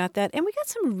stories about that, and we got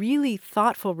some really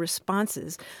thoughtful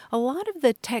responses. A lot of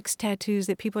the text tattoos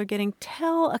that people are getting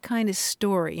tell a kind of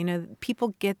story.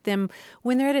 People get them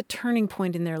when they're at a turning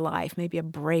point in their life, maybe a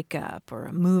breakup or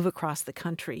a move across the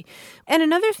country. And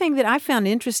another thing that I found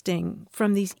interesting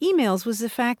from these emails was the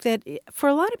fact that for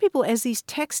a lot of people, as these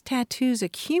text tattoos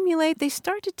accumulate, they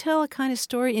start to tell a kind of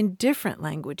story in different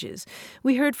languages.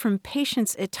 We heard from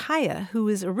Patience Itaya, who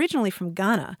is originally from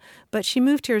Ghana, but she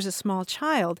moved here as a small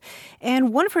child.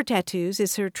 And one of her tattoos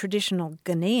is her traditional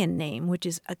Ghanaian name, which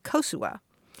is Akosua.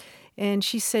 And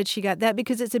she said she got that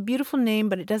because it's a beautiful name,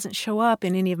 but it doesn't show up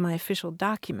in any of my official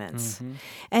documents.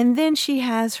 And then she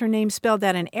has her name spelled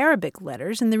out in Arabic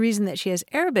letters. And the reason that she has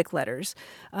Arabic letters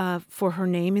for her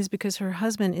name is because her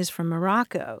husband is from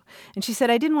Morocco. And she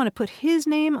said, I didn't want to put his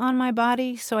name on my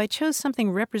body, so I chose something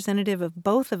representative of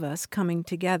both of us coming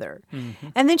together.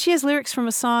 And then she has lyrics from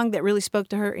a song that really spoke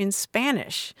to her in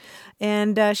Spanish.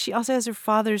 And she also has her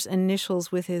father's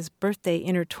initials with his birthday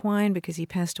intertwined because he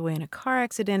passed away in a car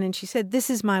accident. And she said, this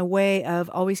is my way of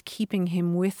always keeping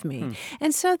him with me.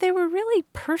 And so they were really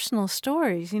personal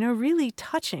stories, really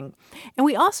touching. And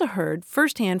we also heard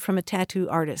firsthand from a tattoo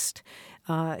artist.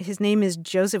 His name is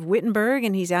Joseph Wittenberg,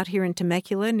 and he's out here in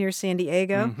Temecula near San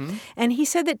Diego. And he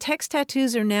said that text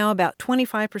tattoos are now about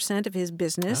 25% of his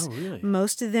business. Oh, really?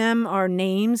 Most of them are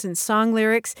names and song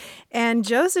lyrics. And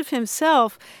Joseph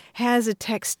himself has a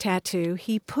text tattoo.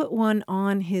 He put one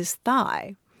on his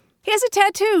thigh. He has a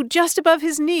tattoo just above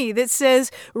his knee that says,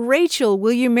 Rachel,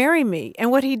 will you marry me? And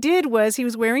what he did was he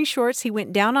was wearing shorts. He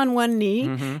went down on one knee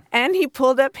and he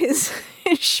pulled up his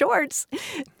shorts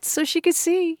so she could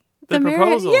see the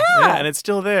proposal. Yeah, and it's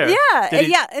still there. Yeah,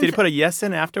 Did he put a yes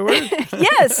in afterward?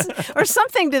 Yes, or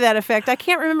something to that effect. I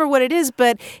can't remember what it is,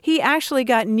 but he actually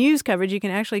got news coverage. You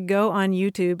can actually go on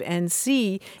YouTube and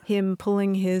see him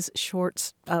pulling his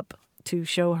shorts up to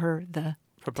show her the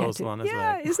proposal on his leg.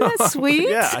 Yeah, isn't that sweet?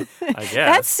 Yeah, I guess.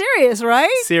 That's serious, right?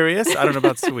 Serious? I don't know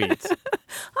about sweet.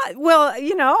 Well,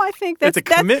 I think that's a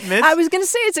commitment. I was going to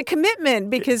say it's a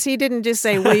commitment because he didn't just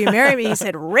say, will you marry me? He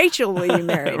said, Rachel, will you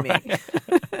marry me?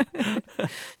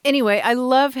 Anyway, I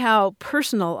love how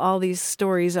personal all these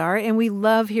stories are, and we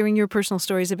love hearing your personal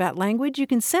stories about language. You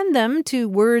can send them to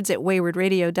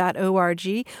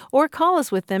words@waywardradio.org or call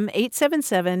us with them,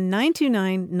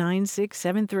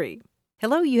 877-929-9673.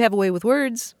 Hello, you have a way with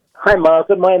words. Hi,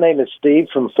 Martha. My name is Steve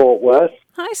from Fort Worth.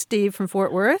 Hi, Steve from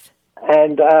Fort Worth.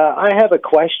 And I have a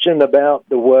question about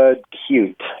the word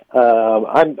cute.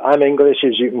 I'm English,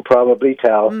 as you can probably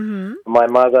tell. Mm-hmm. My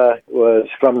mother was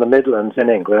from the Midlands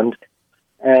in England,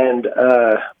 and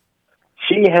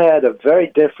she had a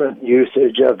very different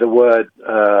usage of the word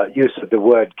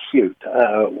cute.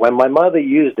 When my mother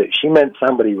used it, she meant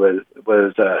somebody was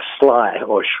sly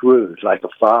or shrewd, like a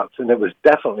fox, and it was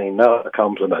definitely not a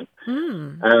compliment.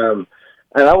 And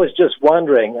I was just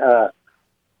wondering,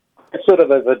 I sort of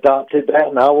have adopted that,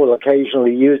 and I will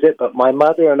occasionally use it, but my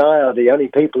mother and I are the only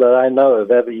people that I know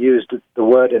have ever used the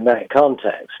word in that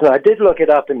context. And I did look it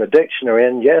up in the dictionary,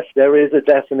 and yes, there is a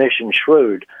definition,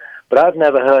 shrewd, but I've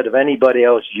never heard of anybody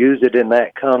else use it in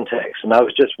that context. And I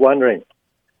was just wondering,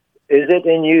 is it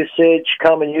in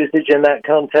common usage in that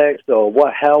context, or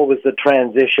how was the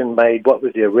transition made? What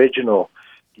was the original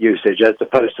usage as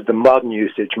opposed to the modern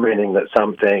usage, meaning that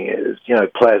something is,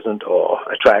 pleasant or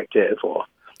attractive or...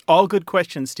 All good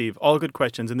questions, Steve. All good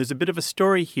questions. And there's a bit of a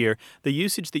story here. The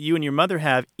usage that you and your mother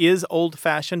have is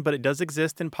old-fashioned, but it does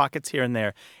exist in pockets here and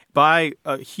there. By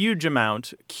a huge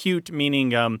amount, cute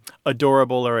meaning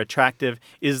adorable or attractive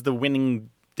is the winning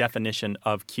definition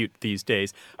of cute these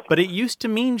days. But it used to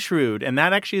mean shrewd, and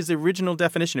that actually is the original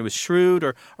definition. It was shrewd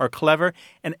or clever,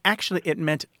 and actually it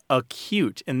meant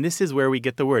acute, and this is where we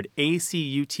get the word.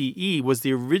 A-C-U-T-E was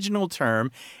the original term,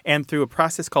 and through a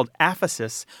process called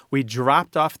aphesis, we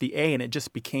dropped off the A, and it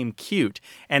just became cute.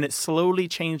 And it slowly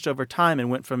changed over time and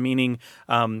went from meaning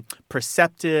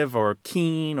perceptive or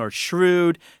keen or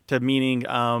shrewd to meaning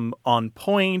on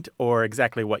point or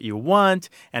exactly what you want,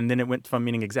 and then it went from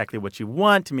meaning exactly what you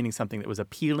want to meaning something that was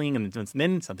appealing, and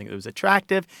then something that was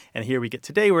attractive, and here we get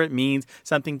today where it means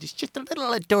something just a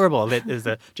little adorable. That, as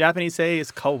the Japanese say,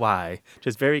 is kawaii.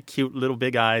 Just very cute, little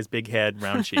big eyes, big head,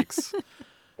 round cheeks.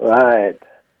 Right.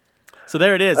 So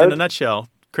there it is in a nutshell.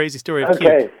 Crazy story of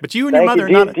cute. But you and your mother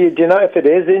do you know if it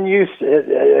is in use,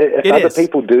 if other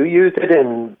people do use it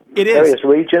in various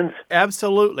regions?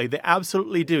 Absolutely. They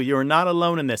absolutely do. You are not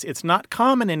alone in this. It's not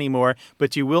common anymore,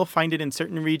 but you will find it in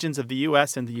certain regions of the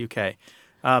U.S. and the U.K.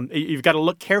 You've got to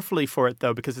look carefully for it,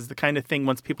 though, because it's the kind of thing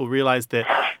once people realize that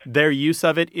their use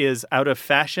of it is out of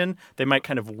fashion, they might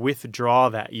kind of withdraw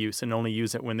that use and only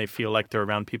use it when they feel like they're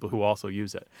around people who also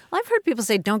use it. I've heard people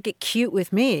say, don't get cute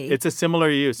with me. It's a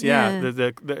similar use, yeah.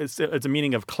 It's a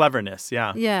meaning of cleverness,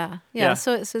 yeah. Yeah.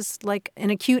 So it's just like an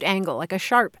acute angle, like a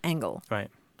sharp angle. Right.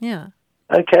 Yeah.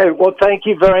 Okay, well, thank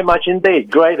you very much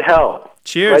indeed. Great help.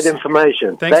 Cheers. Great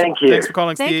information. Thank you. Thanks for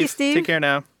calling, Steve. Thank you, Steve. Take care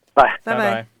now. Bye.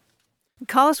 Bye-bye.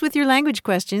 Call us with your language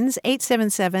questions,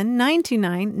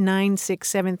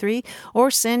 877-929-9673,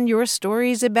 or send your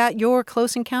stories about your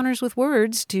close encounters with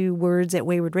words to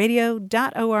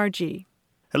words@waywardradio.org.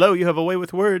 Hello, you have a way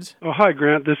with words. Oh, hi,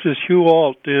 Grant. This is Hugh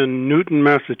Alt in Newton,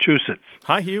 Massachusetts.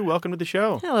 Hi, Hugh. Welcome to the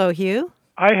show. Hello, Hugh.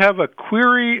 I have a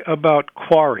query about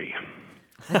quarry.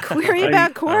 A query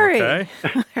about quarry. Okay.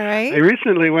 All right. I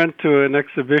recently went to an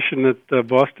exhibition at the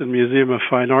Boston Museum of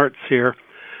Fine Arts here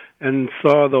and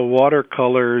saw the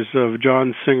watercolors of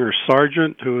John Singer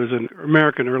Sargent, who was an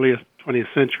American early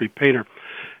 20th century painter.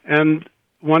 And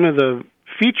one of the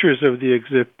features of the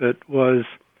exhibit was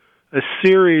a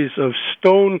series of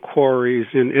stone quarries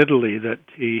in Italy that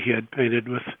he had painted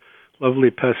with lovely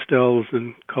pastels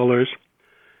and colors.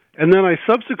 And then I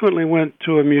subsequently went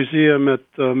to a museum at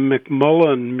the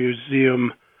McMullen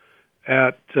Museum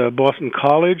at Boston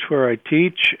College, where I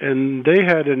teach, and they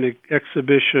had an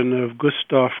exhibition of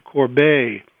Gustave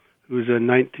Courbet, who's a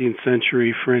 19th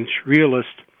century French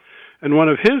realist. And one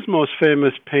of his most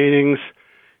famous paintings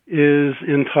is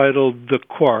entitled The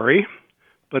Quarry,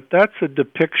 but that's a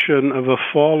depiction of a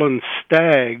fallen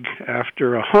stag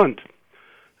after a hunt.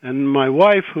 And my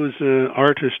wife, who's an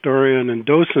art historian and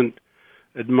docent,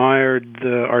 admired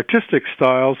the artistic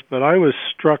styles, but I was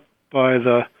struck by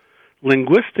the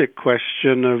linguistic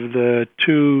question of the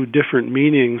two different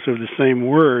meanings of the same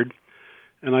word.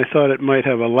 and I thought it might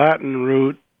have a Latin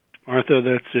root, Martha,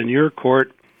 that's in your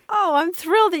court. Oh, I'm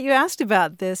thrilled that you asked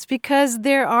about this because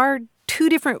there are two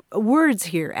different words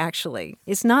here, actually.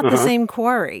 It's not the same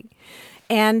quarry.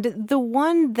 And the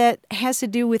one that has to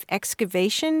do with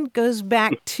excavation goes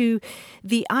back to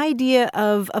the idea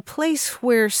of a place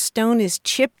where stone is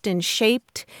chipped and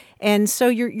shaped. And so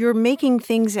you're making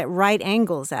things at right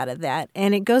angles out of that.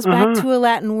 And it goes back to a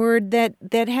Latin word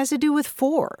that has to do with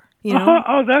four. You know?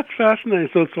 Oh, that's fascinating.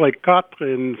 So it's like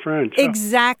quatre in French.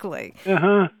 Exactly.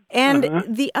 And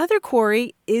the other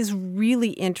quarry is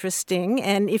really interesting.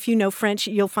 And if you know French,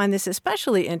 you'll find this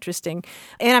especially interesting.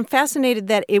 And I'm fascinated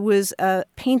that it was a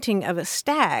painting of a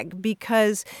stag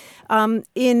because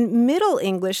in Middle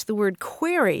English, the word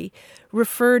quarry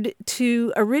referred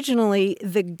to originally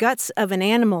the guts of an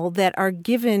animal that are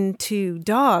given to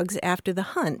dogs after the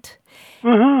hunt.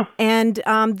 And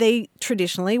they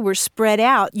traditionally were spread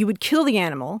out. You would kill the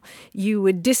animal, you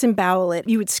would disembowel it,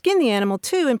 you would skin the animal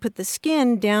too and put the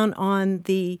skin down on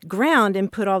the ground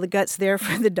and put all the guts there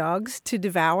for the dogs to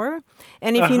devour.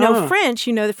 And if you know French,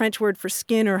 you know the French word for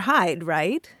skin or hide,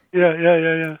 right?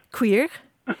 Yeah. Cuir.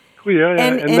 Cuir, yeah.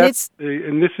 And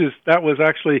that was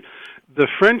actually the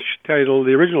French title,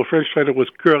 the original French title was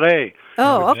curé.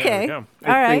 Oh, okay.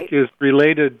 I think is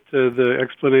related to the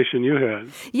explanation you had.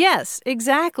 Yes,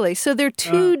 exactly. So there are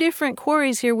two different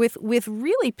quarries here with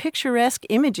really picturesque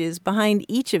images behind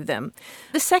each of them.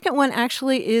 The second one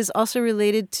actually is also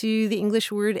related to the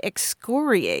English word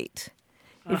excoriate.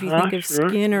 If you think of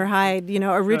skin or hide, you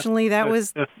know, originally that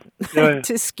was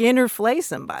to skin or flay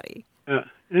somebody. Yeah.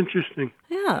 Interesting.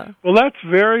 Yeah. Well, that's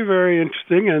very, very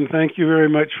interesting, and thank you very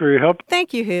much for your help.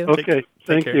 Thank you, Hugh. Okay.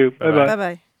 Thank you. Bye-bye.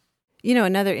 Bye-bye. You know,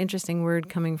 another interesting word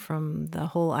coming from the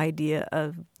whole idea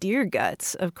of deer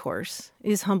guts, of course,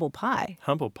 is humble pie.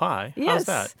 Humble pie? Yes. How's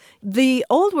that? The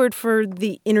old word for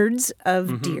the innards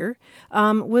of deer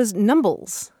was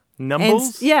numbles.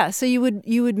 Numbles? And, so you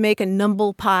would make a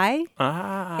numble pie.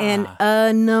 And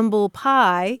a numble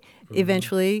pie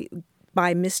eventually,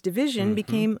 by misdivision,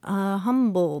 became a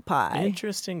humble pie.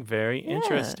 Interesting, very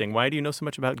interesting. Why do you know so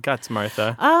much about guts,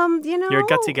 Martha? You know, you're a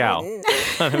gutsy gal.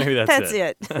 Maybe that's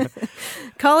it.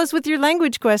 Call us with your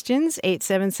language questions,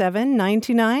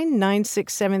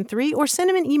 877-929-9673, or send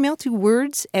them an email to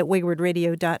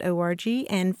words@waywardradio.org,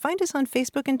 and find us on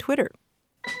Facebook and Twitter.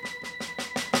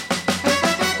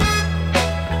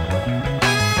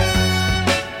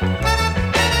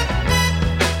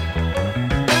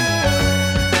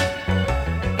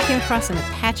 Across an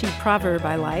Apache proverb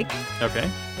I like. Okay.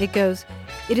 It goes,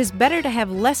 "It is better to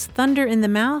have less thunder in the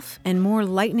mouth and more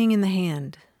lightning in the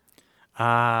hand."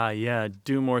 Yeah.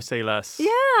 Do more, say less.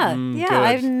 Yeah. Good.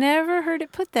 I've never heard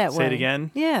it put that way. Say it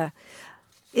again. Yeah.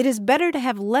 It is better to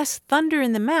have less thunder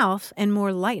in the mouth and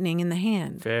more lightning in the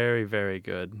hand. Very, very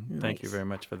good. Nice. Thank you very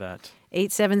much for that.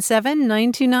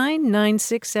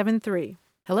 877-929-9673.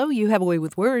 Hello, you have a way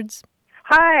with words.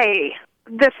 Hi,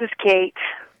 this is Kate.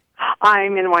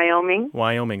 I'm in Wyoming.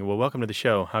 Wyoming. Well, welcome to the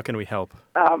show. How can we help?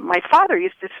 My father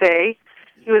used to say,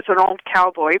 he was an old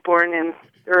cowboy born in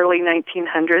the early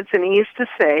 1900s, and he used to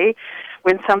say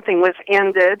when something was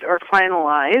ended or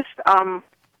finalized,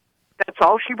 that's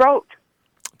all she wrote.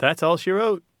 That's all she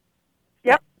wrote?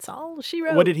 Yep. That's all she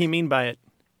wrote. What did he mean by it?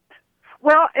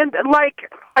 Well, and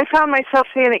like, I found myself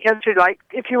saying it yesterday, like,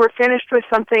 if you were finished with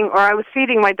something, or I was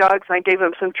feeding my dogs and I gave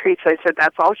them some treats, I said,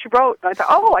 that's all she wrote. And I thought,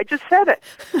 oh, I just said it.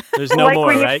 There's no like more,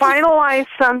 when right? you finalize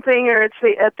something, or it's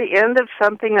at the end of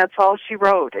something, that's all she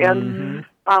wrote. And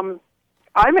I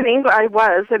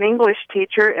was an English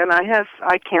teacher, and I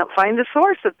can't find the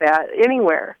source of that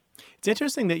anywhere. It's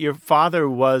interesting that your father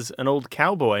was an old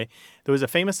cowboy. There was a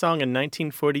famous song in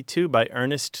 1942 by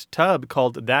Ernest Tubb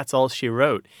called "That's All She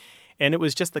Wrote." And it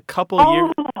was just a couple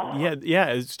years. Yeah.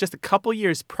 It was just a couple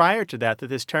years prior to that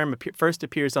this term first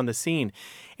appears on the scene,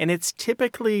 and it's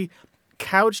typically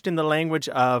couched in the language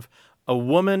of a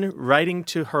woman writing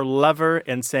to her lover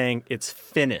and saying, "It's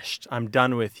finished. I'm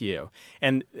done with you."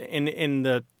 And in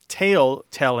the tale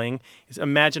telling is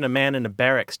imagine a man in a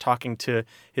barracks talking to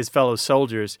his fellow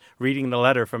soldiers, reading the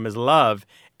letter from his love.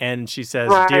 And she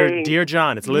says, right. Dear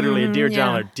John. It's literally a Dear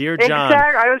John letter. Dear John.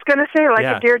 Exactly. I was going to say, like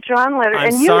a Dear John letter. I'm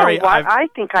and you sorry, know what? I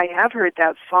think I have heard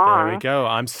that song. There we go.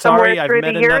 I'm sorry I've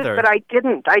met another. But I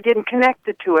didn't connect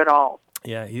the two at all.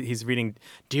 Yeah, he's reading,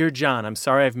 Dear John, I'm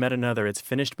sorry I've met another. It's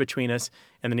finished between us.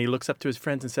 And then he looks up to his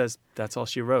friends and says, that's all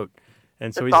she wrote.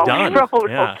 And so he's done.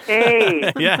 Yeah.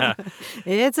 Okay. Yeah.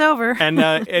 It's over. And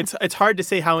it's hard to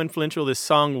say how influential this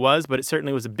song was, but it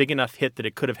certainly was a big enough hit that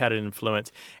it could have had an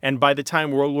influence. And by the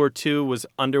time World War II was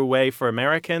underway for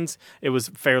Americans, it was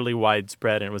fairly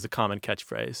widespread, and it was a common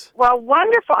catchphrase. Well,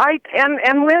 wonderful.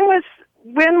 And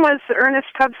when was the Ernest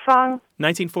Tubb song?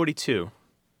 1942.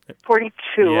 42.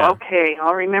 Yeah. Okay,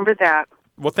 I'll remember that.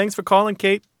 Well, thanks for calling,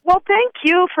 Kate. Well, thank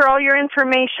you for all your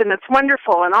information. It's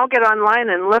wonderful, and I'll get online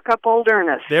and look up Old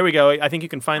Ernest. There we go. I think you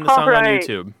can find the song on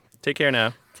YouTube. Take care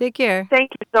now. Take care.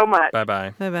 Thank you so much.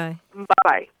 Bye-bye. Bye-bye.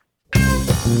 Bye-bye.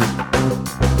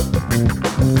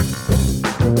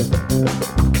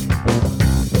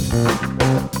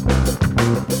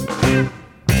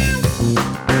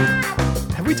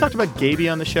 Have we talked about Gaby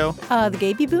on the show? The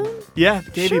Gaby boom? Yeah,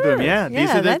 the Gaby boom, yeah.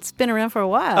 That's been around for a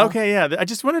while. Okay, yeah. I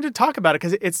just wanted to talk about it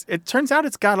because it turns out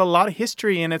it's got a lot of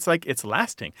history and it's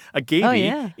lasting. A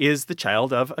Gaby is the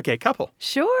child of a gay couple.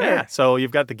 Sure. Yeah, so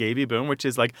you've got the Gaby boom, which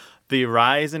is like the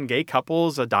rise in gay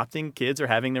couples adopting kids or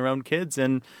having their own kids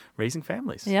and raising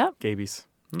families. Yep. Gabies.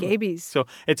 Gabies. So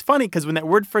it's funny because when that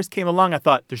word first came along, I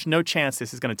thought there's no chance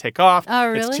this is going to take off. Oh,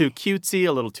 really? It's too cutesy,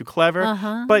 a little too clever.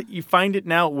 Uh-huh. But you find it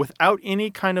now without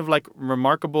any kind of like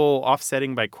remarkable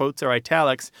offsetting by quotes or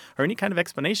italics or any kind of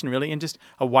explanation really in just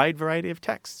a wide variety of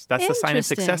texts. That's the sign of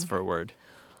success for a word.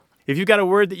 If you've got a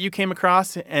word that you came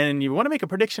across and you want to make a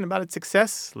prediction about its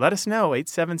success, let us know.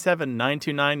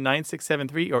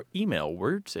 877-929-9673 or email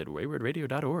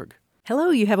words@waywardradio.org. Hello,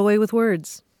 you have a way with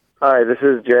words. Hi, this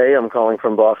is Jay. I'm calling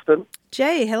from Boston.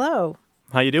 Jay, hello.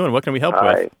 How you doing? What can we help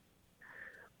with?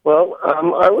 Well,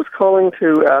 I was calling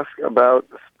to ask about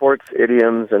sports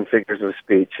idioms and figures of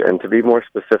speech, and to be more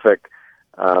specific,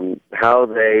 how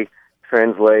they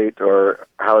translate or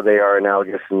how they are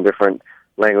analogous in different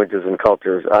languages and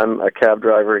cultures. I'm a cab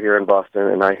driver here in Boston,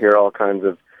 and I hear all kinds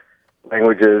of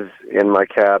languages in my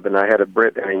cab, and I had a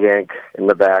Brit and a Yank in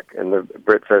the back, and the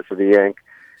Brit says to the Yank,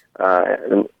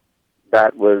 and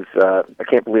that was, I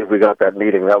can't believe we got that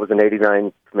meeting. That was an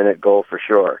 89-minute goal for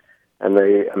sure. And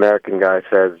the American guy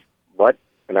says, what?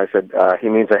 And I said, he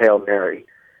means a Hail Mary.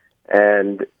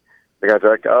 And the guys are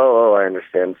like, oh, I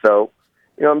understand. So,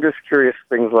 I'm just curious,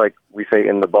 things like we say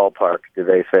in the ballpark, do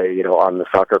they say, on the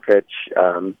soccer pitch?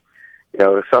 Some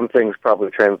things probably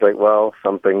translate well,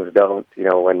 some things don't.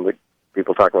 When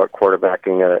people talk about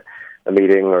quarterbacking a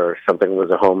meeting or something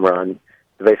was a home run,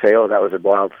 do they say, oh, that was a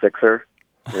wild sixer?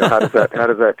 How does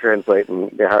that translate,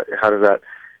 and how does that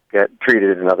get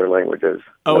treated in other languages?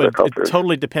 It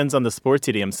totally depends on the sports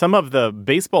idiom. Some of the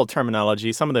baseball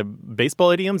terminology, some of the baseball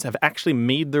idioms have actually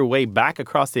made their way back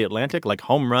across the Atlantic, like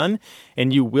home run,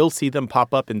 and you will see them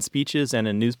pop up in speeches and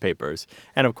in newspapers.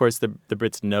 And of course, the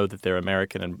Brits know that they're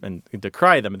American and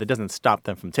decry them, but that doesn't stop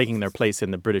them from taking their place in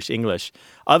the British English.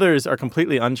 Others are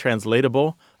completely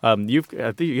untranslatable. You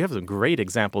have some great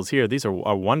examples here. These are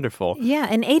wonderful. Yeah,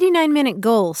 an 89-minute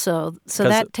goal, so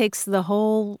that takes the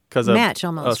whole match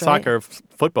almost, right? A soccer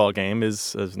football game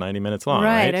is 90 minutes long,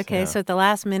 right? Okay, yeah. So at the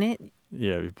last minute?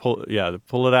 Yeah, pull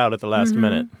it out at the last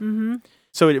minute. Mm-hmm.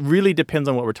 So it really depends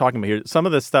on what we're talking about here. Some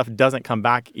of the stuff doesn't come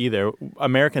back either.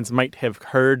 Americans might have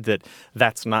heard that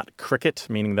that's not cricket,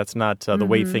 meaning that's not the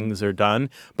way things are done,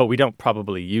 but we don't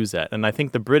probably use that. And I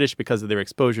think the British, because of their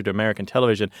exposure to American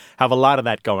television, have a lot of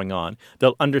that going on.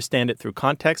 They'll understand it through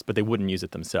context, but they wouldn't use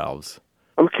it themselves.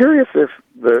 I'm curious if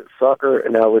the soccer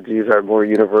analogies are more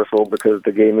universal because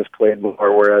the game is played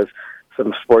more, whereas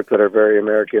some sports that are very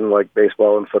American, like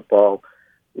baseball and football,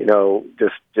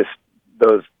 just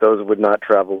those would not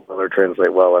travel well or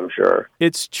translate well, I'm sure.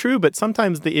 It's true, but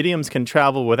sometimes the idioms can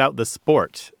travel without the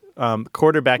sport.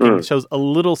 Quarterbacking shows a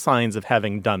little signs of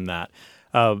having done that.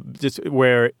 Just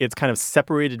where it's kind of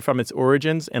separated from its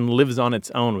origins and lives on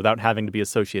its own without having to be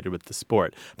associated with the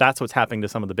sport. That's what's happening to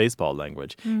some of the baseball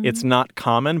language. Mm-hmm. It's not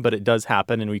common, but it does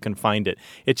happen, and we can find it.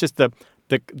 It's just the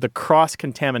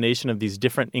cross-contamination of these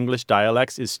different English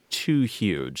dialects is too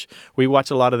huge. We watch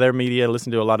a lot of their media,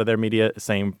 listen to a lot of their media,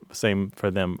 same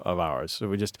for them of ours.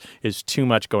 So it's too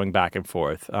much going back and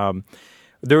forth.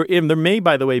 There may,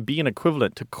 by the way, be an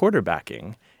equivalent to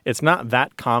quarterbacking. It's not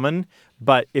that common,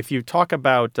 but if you talk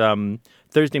about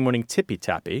Thursday morning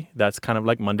tippy-tappy, that's kind of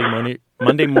like Monday morning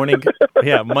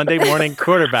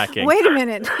quarterbacking. Wait a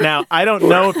minute. Now, I don't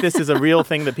know if this is a real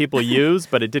thing that people use,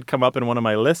 but it did come up in one of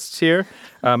my lists here.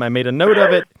 I made a note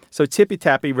of it. So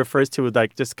tippy-tappy refers to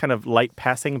like just kind of light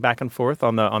passing back and forth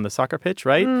on the soccer pitch,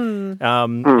 right?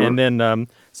 And then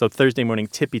so Thursday morning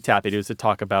tippy-tappy is to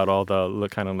talk about all the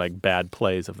kind of like bad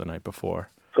plays of the night before.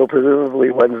 So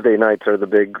presumably Wednesday nights are the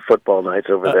big football nights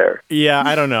over there. Yeah,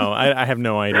 I don't know. I have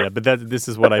no idea, but this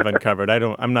is what I've uncovered.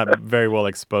 I'm not very well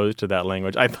exposed to that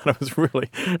language. I thought it was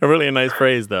really a nice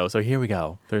phrase, though. So here we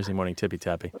go. Thursday morning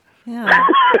tippy-tappy. Yeah.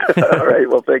 All right.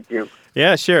 Well, thank you.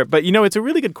 Yeah, sure. But, it's a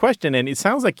really good question, and it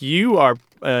sounds like you are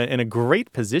in a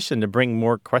great position to bring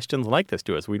more questions like this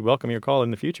to us. We'd welcome your call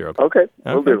in the future. Okay.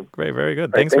 We'll do. Great. Very good. All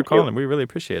right, Thanks for calling. We really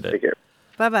appreciate it. Take care.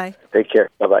 Bye-bye. Take care.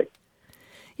 Bye-bye.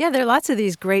 Yeah, there are lots of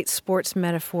these great sports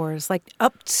metaphors, like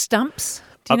up stumps.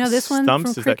 Do you know this one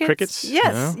stumps? from Is that crickets?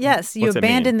 Yes, yes. You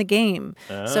abandon the game.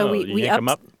 So we up. Them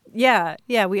up? Yeah,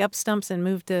 we up stumps and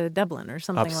moved to Dublin or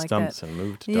something like that. Up stumps and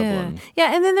moved to Dublin.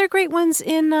 Yeah, and then there are great ones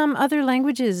in other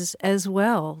languages as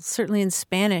well. Certainly in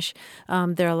Spanish,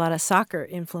 there are a lot of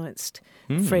soccer-influenced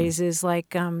phrases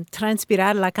like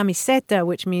transpirar la camiseta,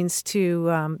 which means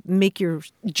to make your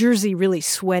jersey really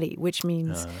sweaty, which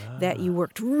means that you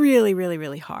worked really, really,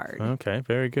 really hard. Okay,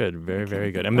 very good. Very,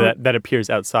 very good. I mean, that appears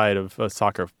outside of a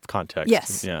soccer context.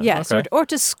 Yes, yes. Okay. Or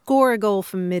to score a goal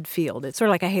from midfield. It's sort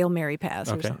of like a Hail Mary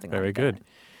pass or something very like good. that.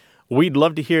 We'd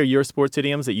love to hear your sports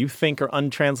idioms that you think are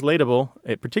untranslatable,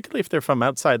 particularly if they're from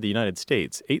outside the United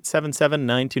States.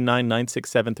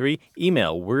 877-929-9673.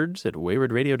 Email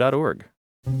words@waywardradio.org.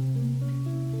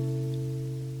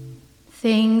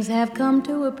 Things have come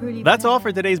to a pretty... That's all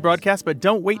for today's broadcast, but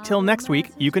don't wait till next week.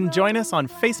 You can join us on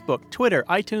Facebook, Twitter,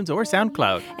 iTunes, or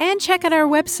SoundCloud. And check out our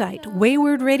website,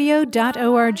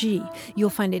 waywardradio.org.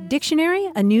 You'll find a dictionary,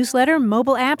 a newsletter,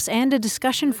 mobile apps, and a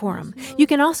discussion forum. You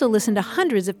can also listen to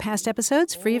hundreds of past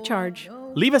episodes free of charge.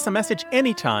 Leave us a message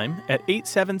anytime at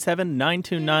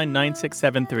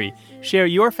 877-929-9673. Share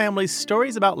your family's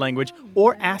stories about language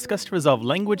or ask us to resolve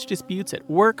language disputes at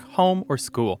work, home, or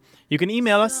school. You can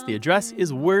email us. The address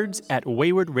is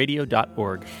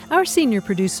words@waywardradio.org. Our senior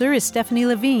producer is Stephanie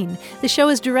Levine. The show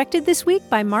is directed this week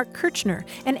by Mark Kirchner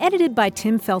and edited by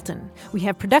Tim Felton. We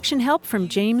have production help from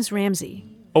James Ramsey.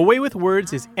 Away with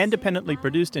Words is independently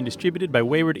produced and distributed by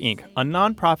Wayward Inc., a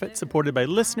nonprofit supported by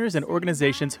listeners and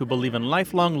organizations who believe in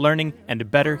lifelong learning and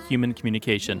better human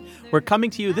communication. We're coming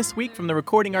to you this week from the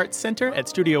Recording Arts Center at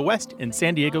Studio West in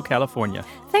San Diego, California.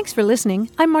 Thanks for listening.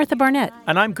 I'm Martha Barnett.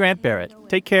 And I'm Grant Barrett.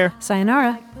 Take care.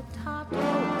 Sayonara.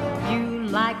 You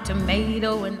like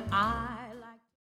tomato and I...